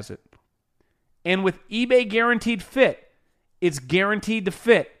Motors has it. And with eBay Guaranteed Fit, it's guaranteed to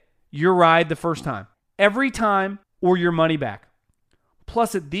fit your ride the first time, every time, or your money back.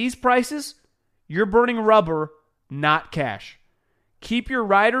 Plus, at these prices, you're burning rubber, not cash. Keep your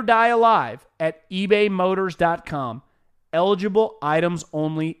ride or die alive at ebaymotors.com. Eligible items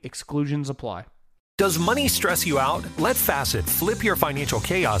only. Exclusions apply. Does money stress you out? Let Facet flip your financial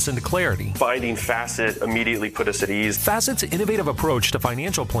chaos into clarity. Finding Facet immediately put us at ease. Facet's innovative approach to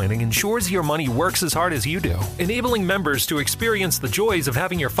financial planning ensures your money works as hard as you do, enabling members to experience the joys of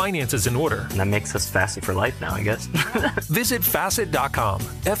having your finances in order. And that makes us Facet for life now, I guess. Visit Facet.com,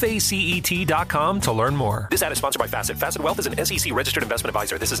 Facet.com to learn more. This ad is sponsored by Facet. Facet Wealth is an SEC registered investment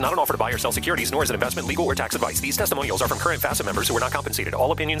advisor. This is not an offer to buy or sell securities, nor is it investment, legal, or tax advice. These testimonials are from current Facet members who are not compensated.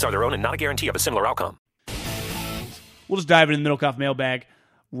 All opinions are their own and not a guarantee of a similar outcome. We'll just dive into the Middlecoff mailbag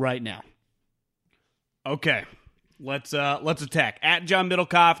right now. Okay, let's attack. At John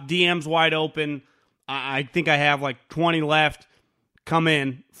Middlecoff, DM's wide open. I think I have like 20 left. Come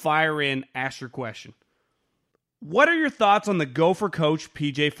in, fire in, ask your question. What are your thoughts on the Gopher coach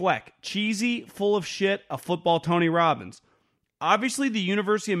PJ Fleck? Cheesy, full of shit, a football Tony Robbins. Obviously, the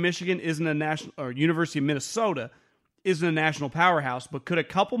University of Michigan isn't a national, or University of Minnesota isn't a national powerhouse, but could a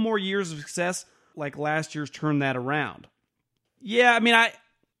couple more years of success like last year's turn that around? Yeah, I mean,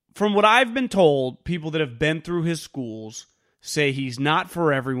 from what I've been told, people that have been through his schools say he's not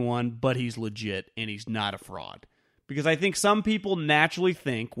for everyone, but he's legit and he's not a fraud. Because I think some people naturally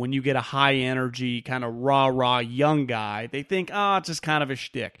think when you get a high-energy, kind of rah-rah young guy, they think, it's just kind of a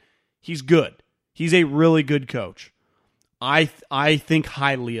shtick. He's good. He's a really good coach. I think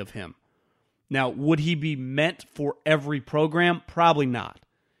highly of him. Now, would he be meant for every program? Probably not.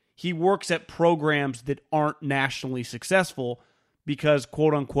 He works at programs that aren't nationally successful because,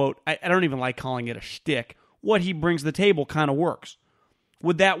 quote unquote, I don't even like calling it a shtick. What he brings to the table kind of works.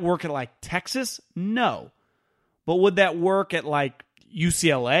 Would that work at like Texas? No. But would that work at like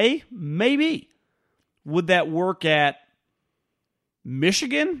UCLA? Maybe. Would that work at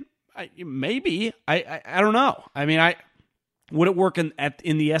Michigan? Maybe. I don't know. I mean, would it work in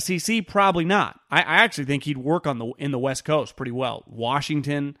the SEC? Probably not. I actually think he'd work in the West Coast pretty well.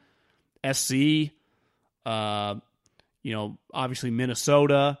 Washington, SC, obviously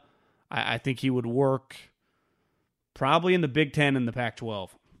Minnesota. I think he would work probably in the Big Ten and the Pac-12.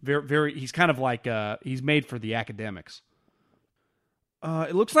 Very. He's kind of like he's made for the academics.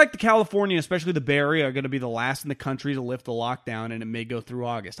 It looks like the California, especially the Bay Area, are going to be the last in the country to lift the lockdown, and it may go through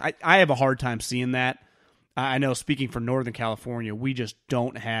August. I have a hard time seeing that. I know, speaking for Northern California, we just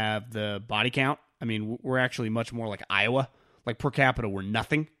don't have the body count. I mean, we're actually much more like Iowa. Like, per capita, we're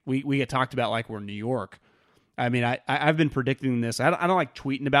nothing. We get talked about like we're New York. I mean, I've been predicting this. I don't like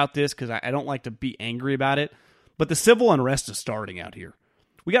tweeting about this because I don't like to be angry about it. But the civil unrest is starting out here.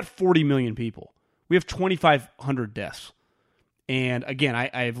 We got 40 million people. We have 2,500 deaths. And again,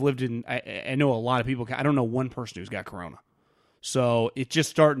 I've lived in, I know a lot of people, I don't know one person who's got corona. So it's just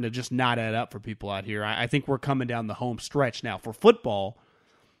starting to just not add up for people out here. I think we're coming down the home stretch now. For football,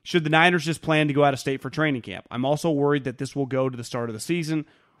 should the Niners just plan to go out of state for training camp? I'm also worried that this will go to the start of the season.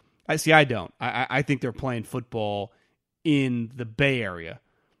 I don't. I think they're playing football in the Bay Area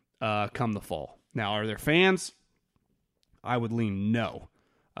come the fall. Now, are there fans? I would lean no.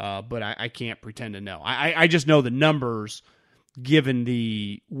 But I can't pretend to know. I just know the numbers, given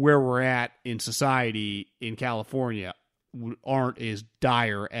where we're at in society in California, aren't as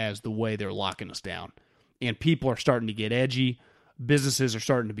dire as the way they're locking us down. And people are starting to get edgy. Businesses are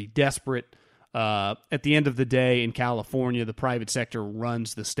starting to be desperate. At the end of the day, in California, the private sector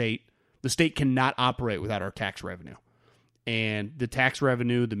runs the state. The state cannot operate without our tax revenue. And the tax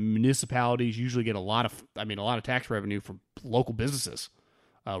revenue, the municipalities usually get a lot of tax revenue from local businesses.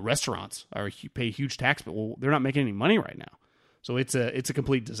 Restaurants pay huge tax, but they're not making any money right now. So it's a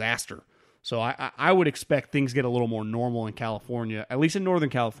complete disaster. So I would expect things get a little more normal in California, at least in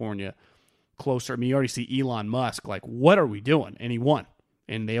Northern California, closer. I mean, you already see Elon Musk, like, what are we doing? And he won,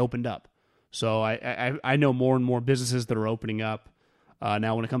 and they opened up. So I know more and more businesses that are opening up.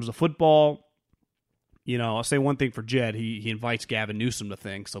 Now, when it comes to football, I'll say one thing for Jed. He invites Gavin Newsom to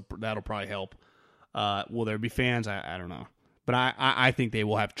things, so that'll probably help. Will there be fans? I don't know. But I think they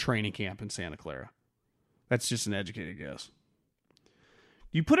will have training camp in Santa Clara. That's just an educated guess.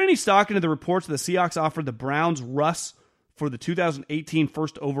 Do you put any stock into the reports that the Seahawks offered the Browns Russ for the 2018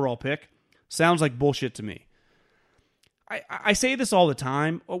 first overall pick? Sounds like bullshit to me. I say this all the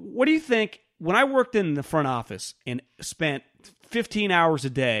time. What do you think? When I worked in the front office and spent 15 hours a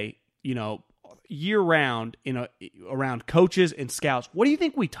day, year-round around coaches and scouts, what do you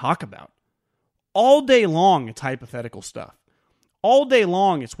think we talk about? All day long, it's hypothetical stuff. All day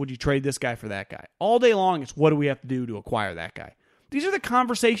long, it's would you trade this guy for that guy? All day long, it's what do we have to do to acquire that guy? These are the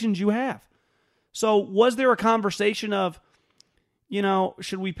conversations you have. So was there a conversation of,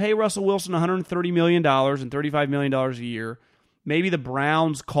 should we pay Russell Wilson $130 million and $35 million a year? Maybe the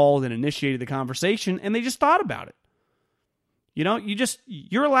Browns called and initiated the conversation, and they just thought about it.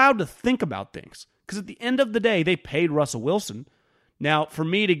 You're allowed to think about things. Because at the end of the day, they paid Russell Wilson. Now, for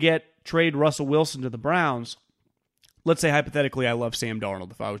me to trade Russell Wilson to the Browns, let's say hypothetically I love Sam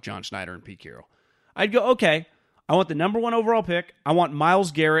Darnold if I was John Schneider and Pete Carroll. I'd go, okay, I want the number 1 overall pick. I want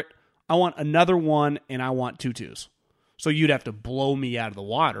Myles Garrett. I want another one, and I want 2 twos. So you'd have to blow me out of the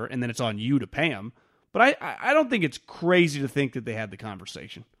water, and then it's on you to pay him. But I don't think it's crazy to think that they had the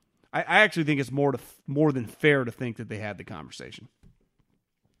conversation. I actually think it's more than fair to think that they had the conversation.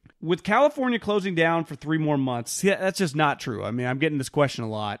 With California closing down for 3 more months, that's just not true. I mean, I'm getting this question a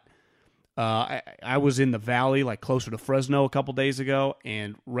lot. I was in the Valley, like closer to Fresno a couple days ago,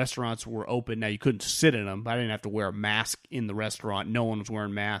 and restaurants were open. Now, you couldn't sit in them, but I didn't have to wear a mask in the restaurant. No one was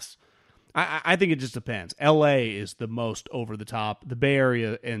wearing masks. I think it just depends. L.A. is the most over the top. The Bay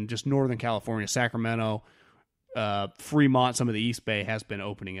Area and just Northern California, Sacramento, Fremont, some of the East Bay has been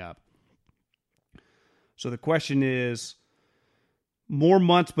opening up. So the question is, more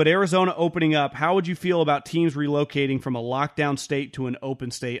months, but Arizona opening up, how would you feel about teams relocating from a lockdown state to an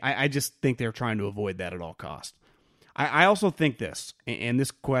open state? I just think they're trying to avoid that at all costs. I also think this, and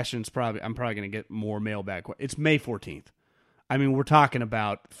this question's I'm probably going to get more mailbag. It's May 14th. I mean, we're talking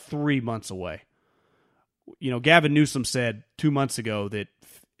about 3 months away. Gavin Newsom said 2 months ago that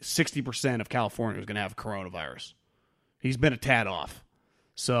 60% of California was going to have coronavirus. He's been a tad off.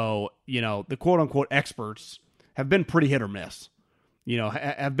 So, the quote-unquote experts have been pretty hit or miss.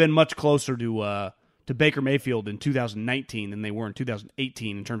 Have been much closer to to Baker Mayfield in 2019 than they were in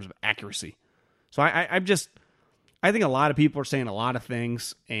 2018 in terms of accuracy. So I think a lot of people are saying a lot of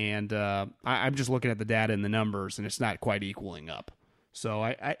things, and I'm just looking at the data and the numbers, and it's not quite equaling up. So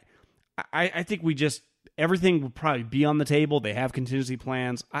I think everything will probably be on the table. They have contingency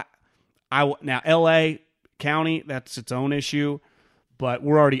plans. Now L.A. County, that's its own issue, but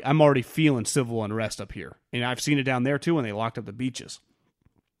I'm already feeling civil unrest up here, and I've seen it down there too when they locked up the beaches.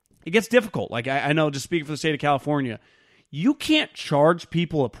 It gets difficult. Like I know, just speaking for the state of California, you can't charge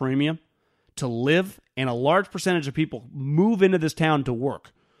people a premium to live, and a large percentage of people move into this town to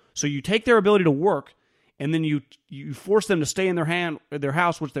work. So you take their ability to work, and then you force them to stay in their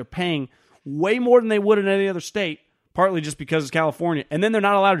house, which they're paying way more than they would in any other state, partly just because it's California, and then they're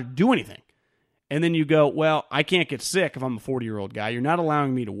not allowed to do anything. And then you go, well, I can't get sick if I'm a 40-year-old guy. You're not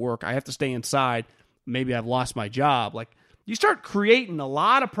allowing me to work. I have to stay inside. Maybe I've lost my job. Like, you start creating a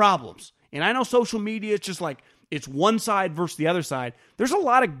lot of problems. And I know social media, it's just like, it's one side versus the other side. There's a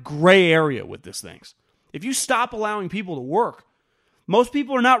lot of gray area with these things. If you stop allowing people to work, most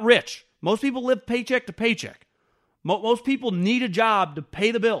people are not rich. Most people live paycheck to paycheck. Most people need a job to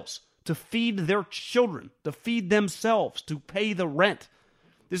pay the bills, to feed their children, to feed themselves, to pay the rent.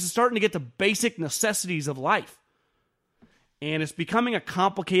 This is starting to get to basic necessities of life. And it's becoming a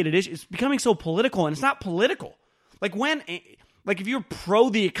complicated issue. It's becoming so political, and it's not political. Like if you're pro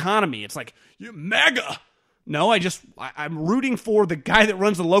the economy, it's like, you're MAGA. No, I'm rooting for the guy that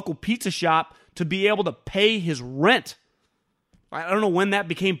runs the local pizza shop to be able to pay his rent. I don't know when that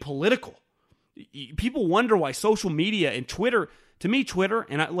became political. People wonder why social media and Twitter, to me, Twitter,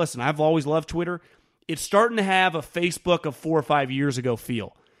 and listen, I've always loved Twitter, it's starting to have a Facebook of 4 or 5 years ago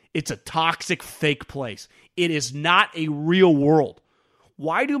feel. It's a toxic, fake place. It is not a real world.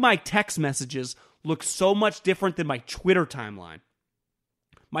 Why do my text messages look so much different than my Twitter timeline?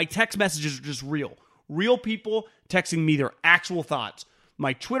 My text messages are just real. Real people texting me their actual thoughts.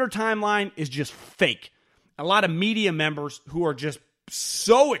 My Twitter timeline is just fake. A lot of media members who are just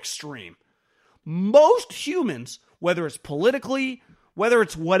so extreme. Most humans, whether it's politically, whether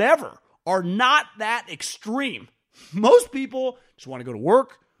it's whatever, are not that extreme. Most people just want to go to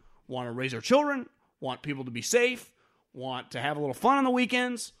work, want to raise their children, want people to be safe, want to have a little fun on the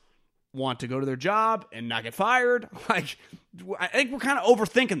weekends, want to go to their job and not get fired. Like, I think we're kind of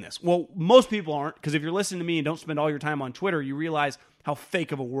overthinking this. Well, most people aren't, because if you're listening to me and don't spend all your time on Twitter, you realize how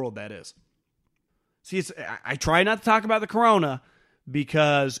fake of a world that is. See, I try not to talk about the corona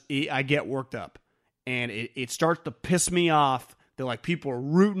because I get worked up. And it starts to piss me off that, like, people are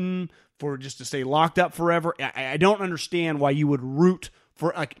rooting for just to stay locked up forever. I don't understand why you would root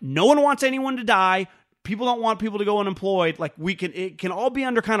for, like, no one wants anyone to die. People don't want people to go unemployed. Like, it can all be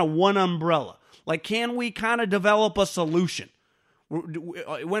under kind of one umbrella. Like, can we kind of develop a solution?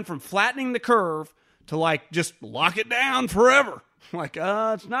 It went from flattening the curve to, like, just lock it down forever. Like,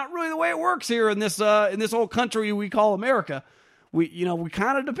 it's not really the way it works here in this old country we call America. We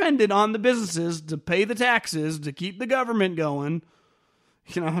kind of depended on the businesses to pay the taxes to keep the government going.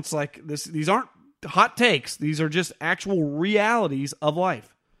 It's like these aren't hot takes. These are just actual realities of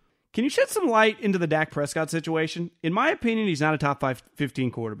life. Can you shed some light into the Dak Prescott situation? In my opinion, he's not a top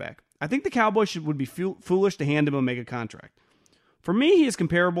 15 quarterback. I think the Cowboys would be foolish to hand him a mega contract. For me, he is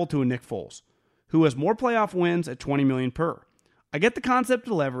comparable to a Nick Foles, who has more playoff wins at $20 million per. I get the concept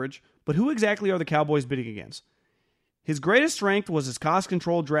of leverage, but who exactly are the Cowboys bidding against? His greatest strength was his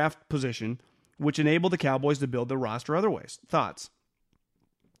cost-controlled draft position, which enabled the Cowboys to build their roster other ways. Thoughts?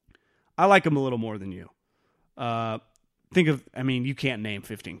 I like him a little more than you. You can't name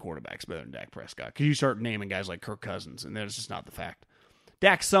 15 quarterbacks better than Dak Prescott, because you start naming guys like Kirk Cousins, and that's just not the fact.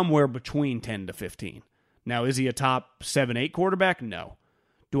 Dak's somewhere between 10 to 15. Now, is he a top 7-8 quarterback? No.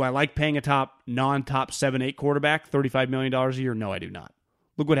 Do I like paying a non-top 7-8 quarterback $35 million a year? No, I do not.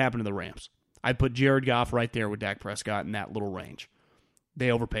 Look what happened to the Rams. I'd put Jared Goff right there with Dak Prescott in that little range. They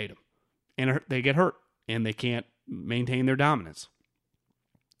overpaid him. And they get hurt, and they can't maintain their dominance.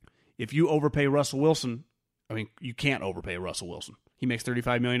 If you overpay Russell Wilson, you can't overpay Russell Wilson. He makes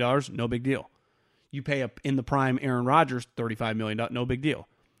 $35 million, no big deal. You pay in the prime Aaron Rodgers $35 million, no big deal.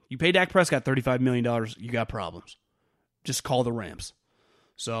 You pay Dak Prescott $35 million, you got problems. Just call the Rams.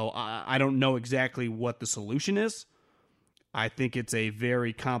 So I don't know exactly what the solution is. I think it's a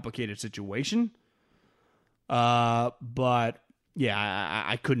very complicated situation. But yeah,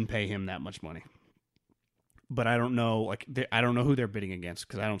 I couldn't pay him that much money. But I don't know, I don't know who they're bidding against,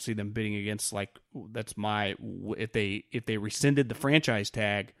 because I don't see them bidding against, if they rescinded the franchise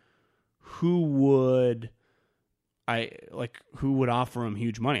tag, who would offer him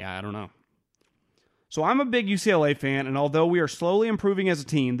huge money? I don't know. So I'm a big UCLA fan, and although we are slowly improving as a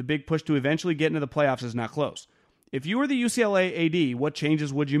team, the big push to eventually get into the playoffs is not close. If you were the UCLA AD, what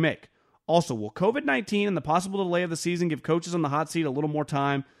changes would you make? Also, will COVID-19 and the possible delay of the season give coaches on the hot seat a little more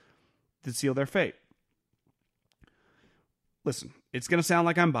time to seal their fate? Listen, it's going to sound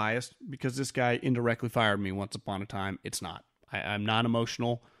like I'm biased because this guy indirectly fired me once upon a time. It's not. I'm not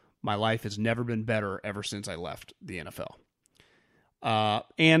emotional. My life has never been better ever since I left the NFL.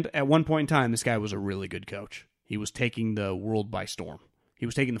 And at one point in time, this guy was a really good coach. He was taking the world by storm. He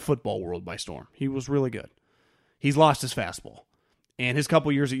was taking the football world by storm. He was really good. He's lost his fastball. And his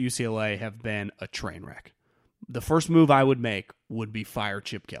couple years at UCLA have been a train wreck. The first move I would make would be fire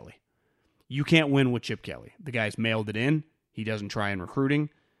Chip Kelly. You can't win with Chip Kelly. The guy's mailed it in. He doesn't try in recruiting.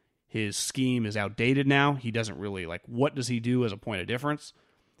 His scheme is outdated now. He doesn't really, what does he do as a point of difference?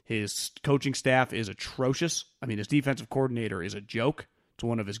 His coaching staff is atrocious. I mean, his defensive coordinator is a joke. It's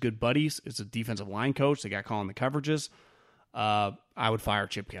one of his good buddies. It's a defensive line coach. The guy calling the coverages. I would fire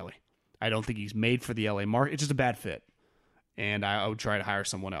Chip Kelly. I don't think he's made for the LA market. It's just a bad fit. And I would try to hire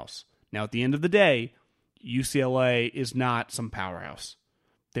someone else. Now, at the end of the day, UCLA is not some powerhouse.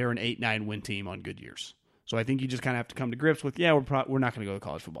 They're an 8-9 win team on good years. So I think you just kind of have to come to grips with, we're not going to go to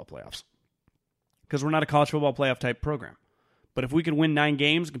college football playoffs. Because we're not a college football playoff type program. But if we could win 9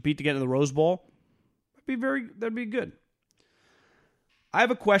 games, compete to get into the Rose Bowl, that'd be good. I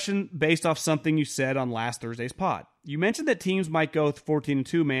have a question based off something you said on last Thursday's pod. You mentioned that teams might go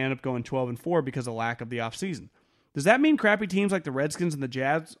 14-2, may end up going 12-4 because of lack of the offseason. Does that mean crappy teams like the Redskins and the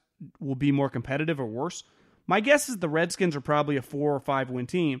Jazz will be more competitive or worse? My guess is the Redskins are probably a 4 or 5 win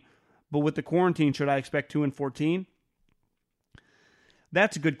team, but with the quarantine, should I expect 2-14?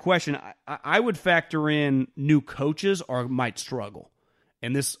 That's a good question. I would factor in new coaches or might struggle.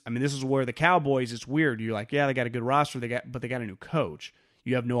 And this is where the Cowboys, it's weird. You're like, they got a good roster, but they got a new coach.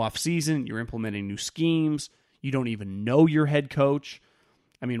 You have no offseason. You're implementing new schemes. You don't even know your head coach.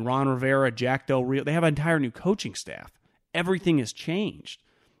 I mean, Ron Rivera, Jack Del Rio, they have an entire new coaching staff. Everything has changed.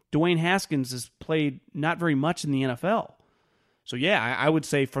 Dwayne Haskins has played not very much in the NFL. So I would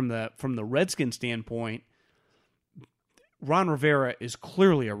say from the Redskins standpoint, Ron Rivera is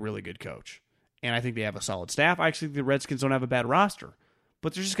clearly a really good coach. And I think they have a solid staff. I actually think the Redskins don't have a bad roster.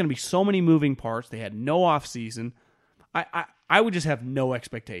 But there's just going to be so many moving parts. They had no offseason. I would just have no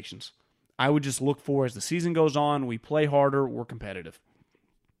expectations. I would just look for, as the season goes on, we play harder, we're competitive.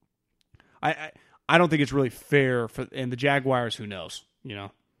 I don't think it's really fair for, and the Jaguars, who knows, the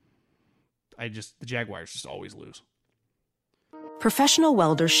Jaguars just always lose. Professional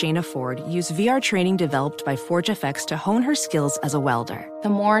welder Shayna Ford used VR training developed by ForgeFX to hone her skills as a welder. The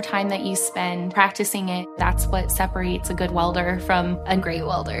more time that you spend practicing it, that's what separates a good welder from a great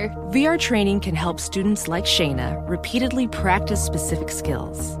welder. VR training can help students like Shayna repeatedly practice specific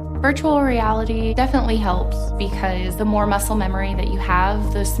skills. Virtual reality definitely helps because the more muscle memory that you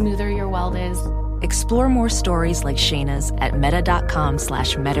have, the smoother your weld is. Explore more stories like Shayna's at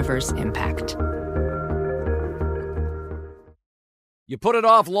meta.com/metaverseimpact. You put it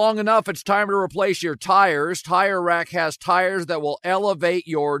off long enough, it's time to replace your tires. Tire Rack has tires that will elevate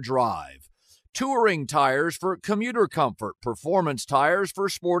your drive. Touring tires for commuter comfort, performance tires for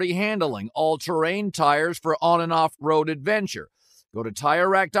sporty handling, all-terrain tires for on- and off-road adventure. Go to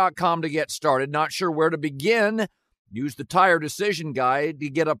TireRack.com to get started. Not sure where to begin? Use the Tire Decision Guide to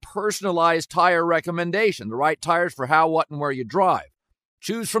get a personalized tire recommendation, the right tires for how, what, and where you drive.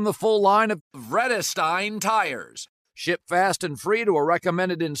 Choose from the full line of Vredestein tires. Ship fast and free to a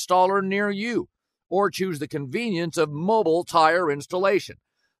recommended installer near you. Or choose the convenience of mobile tire installation.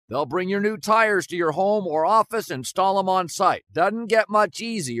 They'll bring your new tires to your home or office, install them on site. Doesn't get much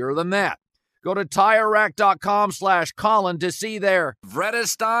easier than that. Go to TireRack.com/Colin to see their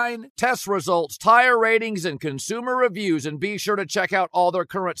Vredestein test results, tire ratings, and consumer reviews, and be sure to check out all their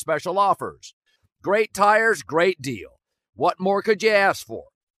current special offers. Great tires, great deal. What more could you ask for?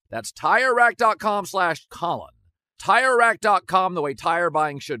 That's TireRack.com/Colin. TireRack.com, the way tire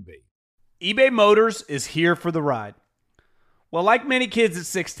buying should be. eBay Motors is here for the ride. Well, like many kids at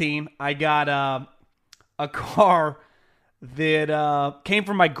 16, I got a car that came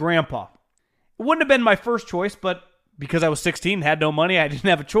from my grandpa. It wouldn't have been my first choice, but because I was 16 and had no money, I didn't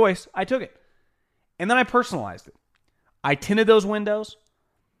have a choice, I took it. And then I personalized it. I tinted those windows.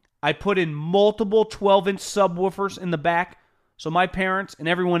 I put in multiple 12-inch subwoofers in the back so my parents and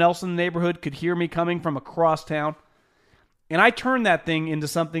everyone else in the neighborhood could hear me coming from across town. And I turned that thing into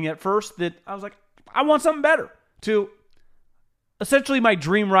something at first that I was like, I want something better. To essentially my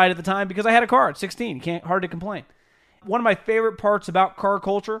dream ride at the time because I had a car at 16. Hard to complain. One of my favorite parts about car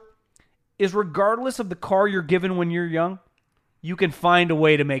culture is regardless of the car you're given when you're young, you can find a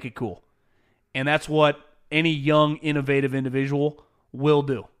way to make it cool. And that's what any young, innovative individual will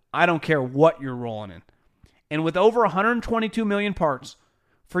do. I don't care what you're rolling in. And with over 122 million parts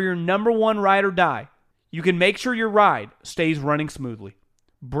for your number one ride or die, you can make sure your ride stays running smoothly.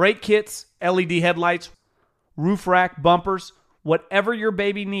 Brake kits, LED headlights, roof rack, bumpers, whatever your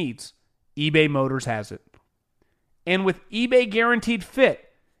baby needs, eBay Motors has it. And with eBay Guaranteed Fit,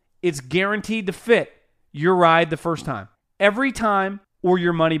 it's guaranteed to fit your ride the first time, every time, or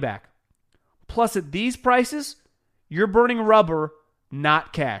your money back. Plus, at these prices, you're burning rubber,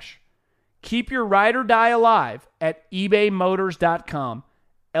 not cash. Keep your ride or die alive at ebaymotors.com.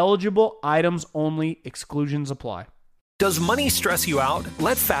 Eligible items only. Exclusions apply. Does money stress you out?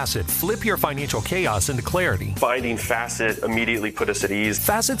 Let Facet flip your financial chaos into clarity. Finding Facet immediately put us at ease.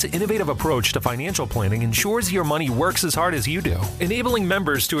 Facet's innovative approach to financial planning ensures your money works as hard as you do, enabling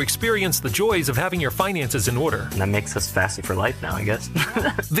members to experience the joys of having your finances in order. That makes us Facet for life now, I guess.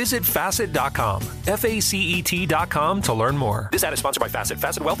 Visit Facet.com, FACET.com to learn more. This ad is sponsored by Facet.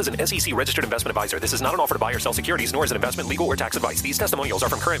 Facet Wealth is an SEC registered investment advisor. This is not an offer to buy or sell securities, nor is it investment, legal, or tax advice. These testimonials are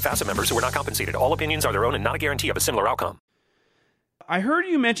from current Facet members who are not compensated. All opinions are their own and not a guarantee of a similar outcome. I heard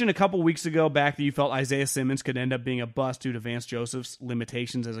you mention a couple weeks ago back that you felt Isaiah Simmons could end up being a bust due to Vance Joseph's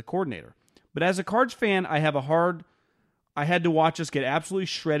limitations as a coordinator. But as a Cards fan, I had to watch us get absolutely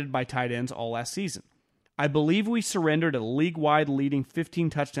shredded by tight ends all last season. I believe we surrendered a league-wide leading 15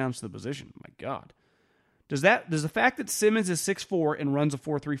 touchdowns to the position. My God. Does the fact that Simmons is 6'4" and runs a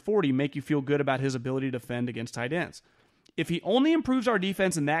 4.3 40 make you feel good about his ability to defend against tight ends? If he only improves our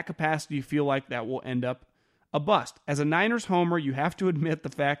defense in that capacity, you feel like that will end up a bust. As a Niners homer, you have to admit the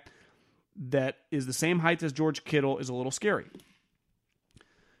fact that is the same height as George Kittle is a little scary.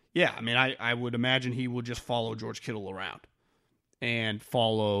 Yeah, I mean, I would imagine he will just follow George Kittle around and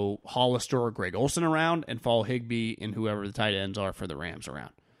follow Hollister or Greg Olsen around and follow Higbee and whoever the tight ends are for the Rams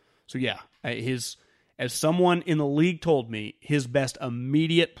around. So yeah, as someone in the league told me, his best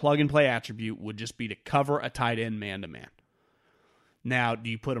immediate plug-and-play attribute would just be to cover a tight end man-to-man. Now, do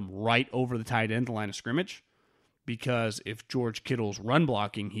you put him right over the tight end line of scrimmage? Because if George Kittle's run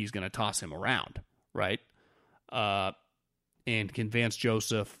blocking, he's going to toss him around, right? And can Vance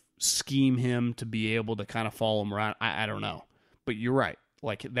Joseph scheme him to be able to kind of follow him around? I don't know. But you're right.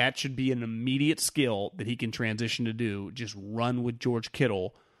 Like, that should be an immediate skill that he can transition to do. Just run with George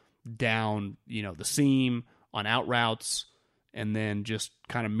Kittle down, the seam on out routes and then just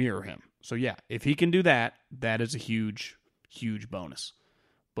kind of mirror him. So, yeah, if he can do that, that is a huge, huge bonus.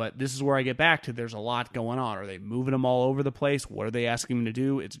 But this is where I get back to there's a lot going on. Are they moving him all over the place? What are they asking him to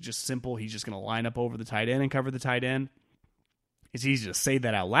do? It's just simple. He's just going to line up over the tight end and cover the tight end. It's easy to say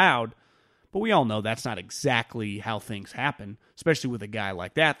that out loud, but we all know that's not exactly how things happen, especially with a guy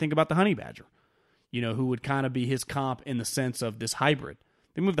like that. Think about the Honey Badger, who would kind of be his comp in the sense of this hybrid.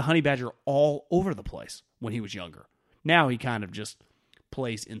 They moved the Honey Badger all over the place when he was younger. Now he kind of just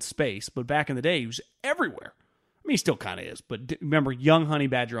plays in space, but back in the day, he was everywhere. I mean, he still kind of is, but remember, young Honey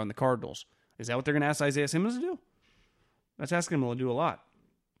Badger on the Cardinals. Is that what they're going to ask Isaiah Simmons to do? That's asking him to do a lot.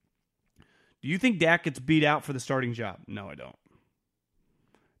 Do you think Dak gets beat out for the starting job? No, I don't.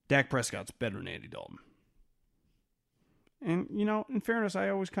 Dak Prescott's better than Andy Dalton. And, in fairness, I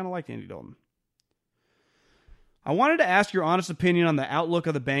always kind of liked Andy Dalton. I wanted to ask your honest opinion on the outlook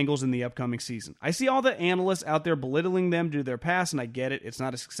of the Bengals in the upcoming season. I see all the analysts out there belittling them due to their past, and I get it. It's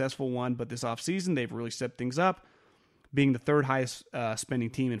not a successful one, but this offseason, they've really stepped things up. Being the third highest spending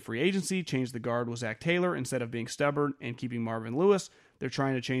team in free agency, changed the guard with Zach Taylor instead of being stubborn and keeping Marvin Lewis. They're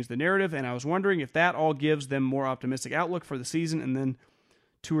trying to change the narrative, and I was wondering if that all gives them more optimistic outlook for the season and then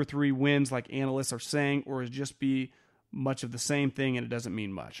 2 or 3 wins like analysts are saying, or is just be much of the same thing and it doesn't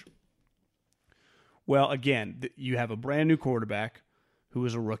mean much. Well, again, you have a brand new quarterback who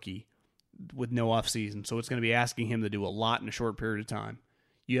is a rookie with no offseason, so it's going to be asking him to do a lot in a short period of time.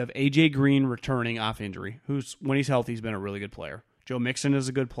 You have A.J. Green returning off injury, who's, when he's healthy, he's been a really good player. Joe Mixon is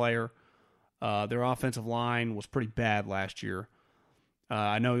a good player. Their offensive line was pretty bad last year.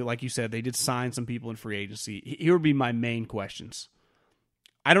 I know, like you said, they did sign some people in free agency. Here would be my main questions.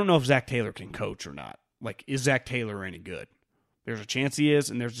 I don't know if Zach Taylor can coach or not. Like, is Zach Taylor any good? There's a chance he is,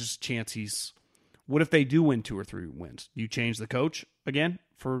 and there's just a chance he's... What if they do win 2 or 3 wins? Do you change the coach again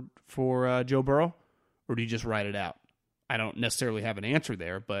for Joe Burrow, or do you just write it out? I don't necessarily have an answer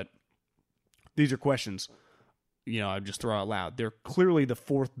there, but these are questions, I just throw out loud. They're clearly the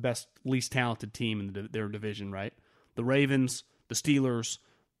 4th best, least talented team in their division, right? The Ravens, the Steelers,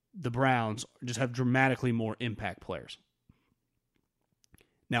 the Browns just have dramatically more impact players.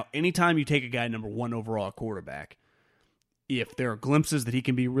 Now, anytime you take a guy number 1 overall at quarterback, if there are glimpses that he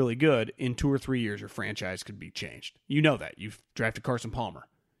can be really good, in 2 or 3 years, your franchise could be changed. You know that. You've drafted Carson Palmer.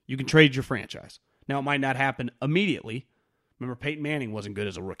 You can trade your franchise. Now, it might not happen immediately. Remember, Peyton Manning wasn't good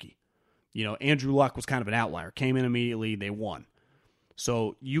as a rookie. Andrew Luck was kind of an outlier. Came in immediately, they won.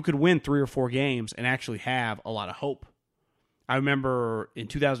 So you could win 3 or 4 games and actually have a lot of hope. I remember in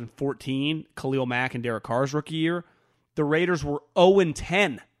 2014, Khalil Mack and Derek Carr's rookie year, the Raiders were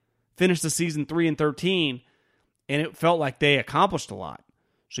 0-10, finished the season 3-13, and it felt like they accomplished a lot.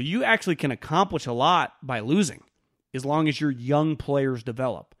 So you actually can accomplish a lot by losing as long as your young players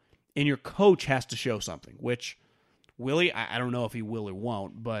develop. And your coach has to show something, which Willie, I don't know if he will or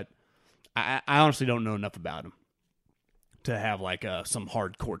won't, but I honestly don't know enough about him to have like some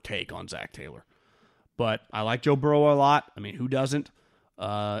hardcore take on Zach Taylor. But I like Joe Burrow a lot. I mean, who doesn't?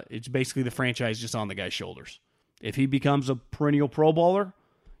 It's basically the franchise just on the guy's shoulders. If he becomes a perennial Pro Bowler,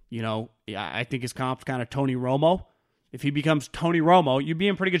 I think his comp's kind of Tony Romo. If he becomes Tony Romo, you'd be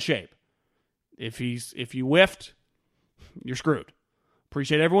in pretty good shape. If you whiffed, you're screwed.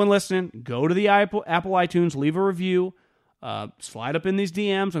 Appreciate everyone listening. Go to the Apple iTunes, leave a review, slide up in these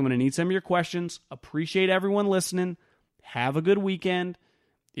DMs. I'm going to need some of your questions. Appreciate everyone listening. Have a good weekend.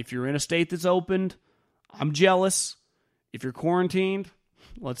 If you're in a state that's opened, I'm jealous. If you're quarantined,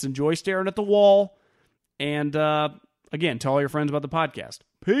 let's enjoy staring at the wall. And again, tell all your friends about the podcast.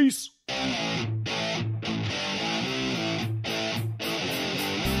 Peace.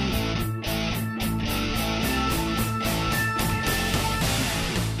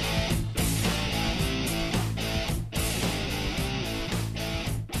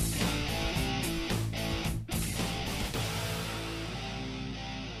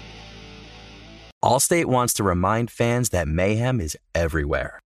 Allstate wants to remind fans that mayhem is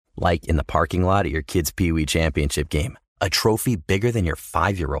everywhere. Like in the parking lot at your kid's Pee Wee Championship game. A trophy bigger than your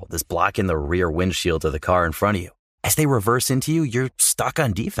 5-year-old is blocking the rear windshield of the car in front of you. As they reverse into you, you're stuck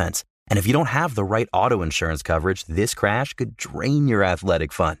on defense. And if you don't have the right auto insurance coverage, this crash could drain your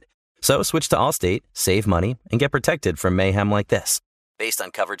athletic fund. So switch to Allstate, save money, and get protected from mayhem like this. Based on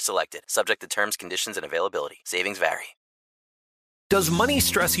coverage selected, subject to terms, conditions, and availability. Savings vary. Does money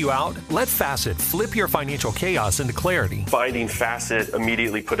stress you out? Let Facet flip your financial chaos into clarity. Finding Facet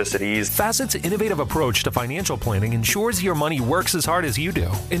immediately put us at ease. Facet's innovative approach to financial planning ensures your money works as hard as you do,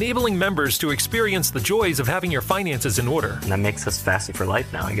 enabling members to experience the joys of having your finances in order. And that makes us Facet for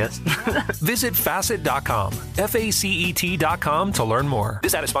life now, I guess. Visit Facet.com, FACET.com to learn more.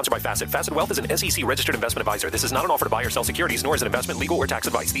 This ad is sponsored by Facet. Facet Wealth is an SEC registered investment advisor. This is not an offer to buy or sell securities, nor is it investment, legal, or tax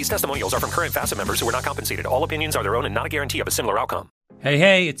advice. These testimonials are from current Facet members who are not compensated. All opinions are their own and not a guarantee of a similar outcome.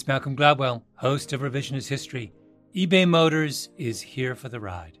 Hey, it's Malcolm Gladwell, host of Revisionist History. eBay Motors is here for the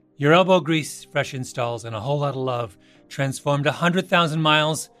ride. Your elbow grease, fresh installs, and a whole lot of love transformed 100,000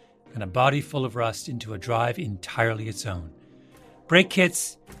 miles and a body full of rust into a drive entirely its own. Brake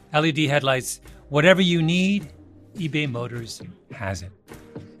kits, LED headlights, whatever you need, eBay Motors has it.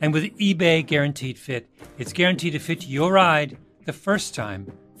 And with eBay Guaranteed Fit, it's guaranteed to fit your ride the first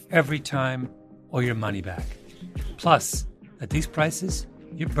time, every time, or your money back. Plus, at these prices,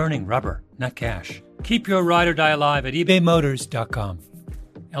 you're burning rubber, not cash. Keep your ride or die alive at ebaymotors.com.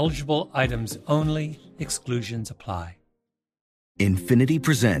 Eligible items only. Exclusions apply. Infiniti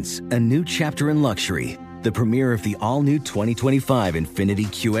presents a new chapter in luxury. The premiere of the all-new 2025 Infiniti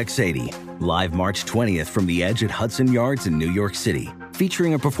QX80. Live March 20th from the Edge at Hudson Yards in New York City.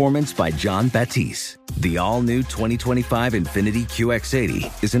 Featuring a performance by John Batiste. The all-new 2025 Infiniti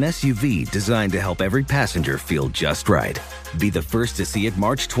QX80 is an SUV designed to help every passenger feel just right. Be the first to see it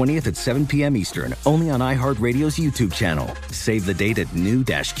March 20th at 7 p.m. Eastern, only on iHeartRadio's YouTube channel. Save the date at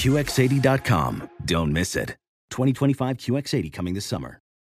new-QX80.com. Don't miss it. 2025 QX80 coming this summer.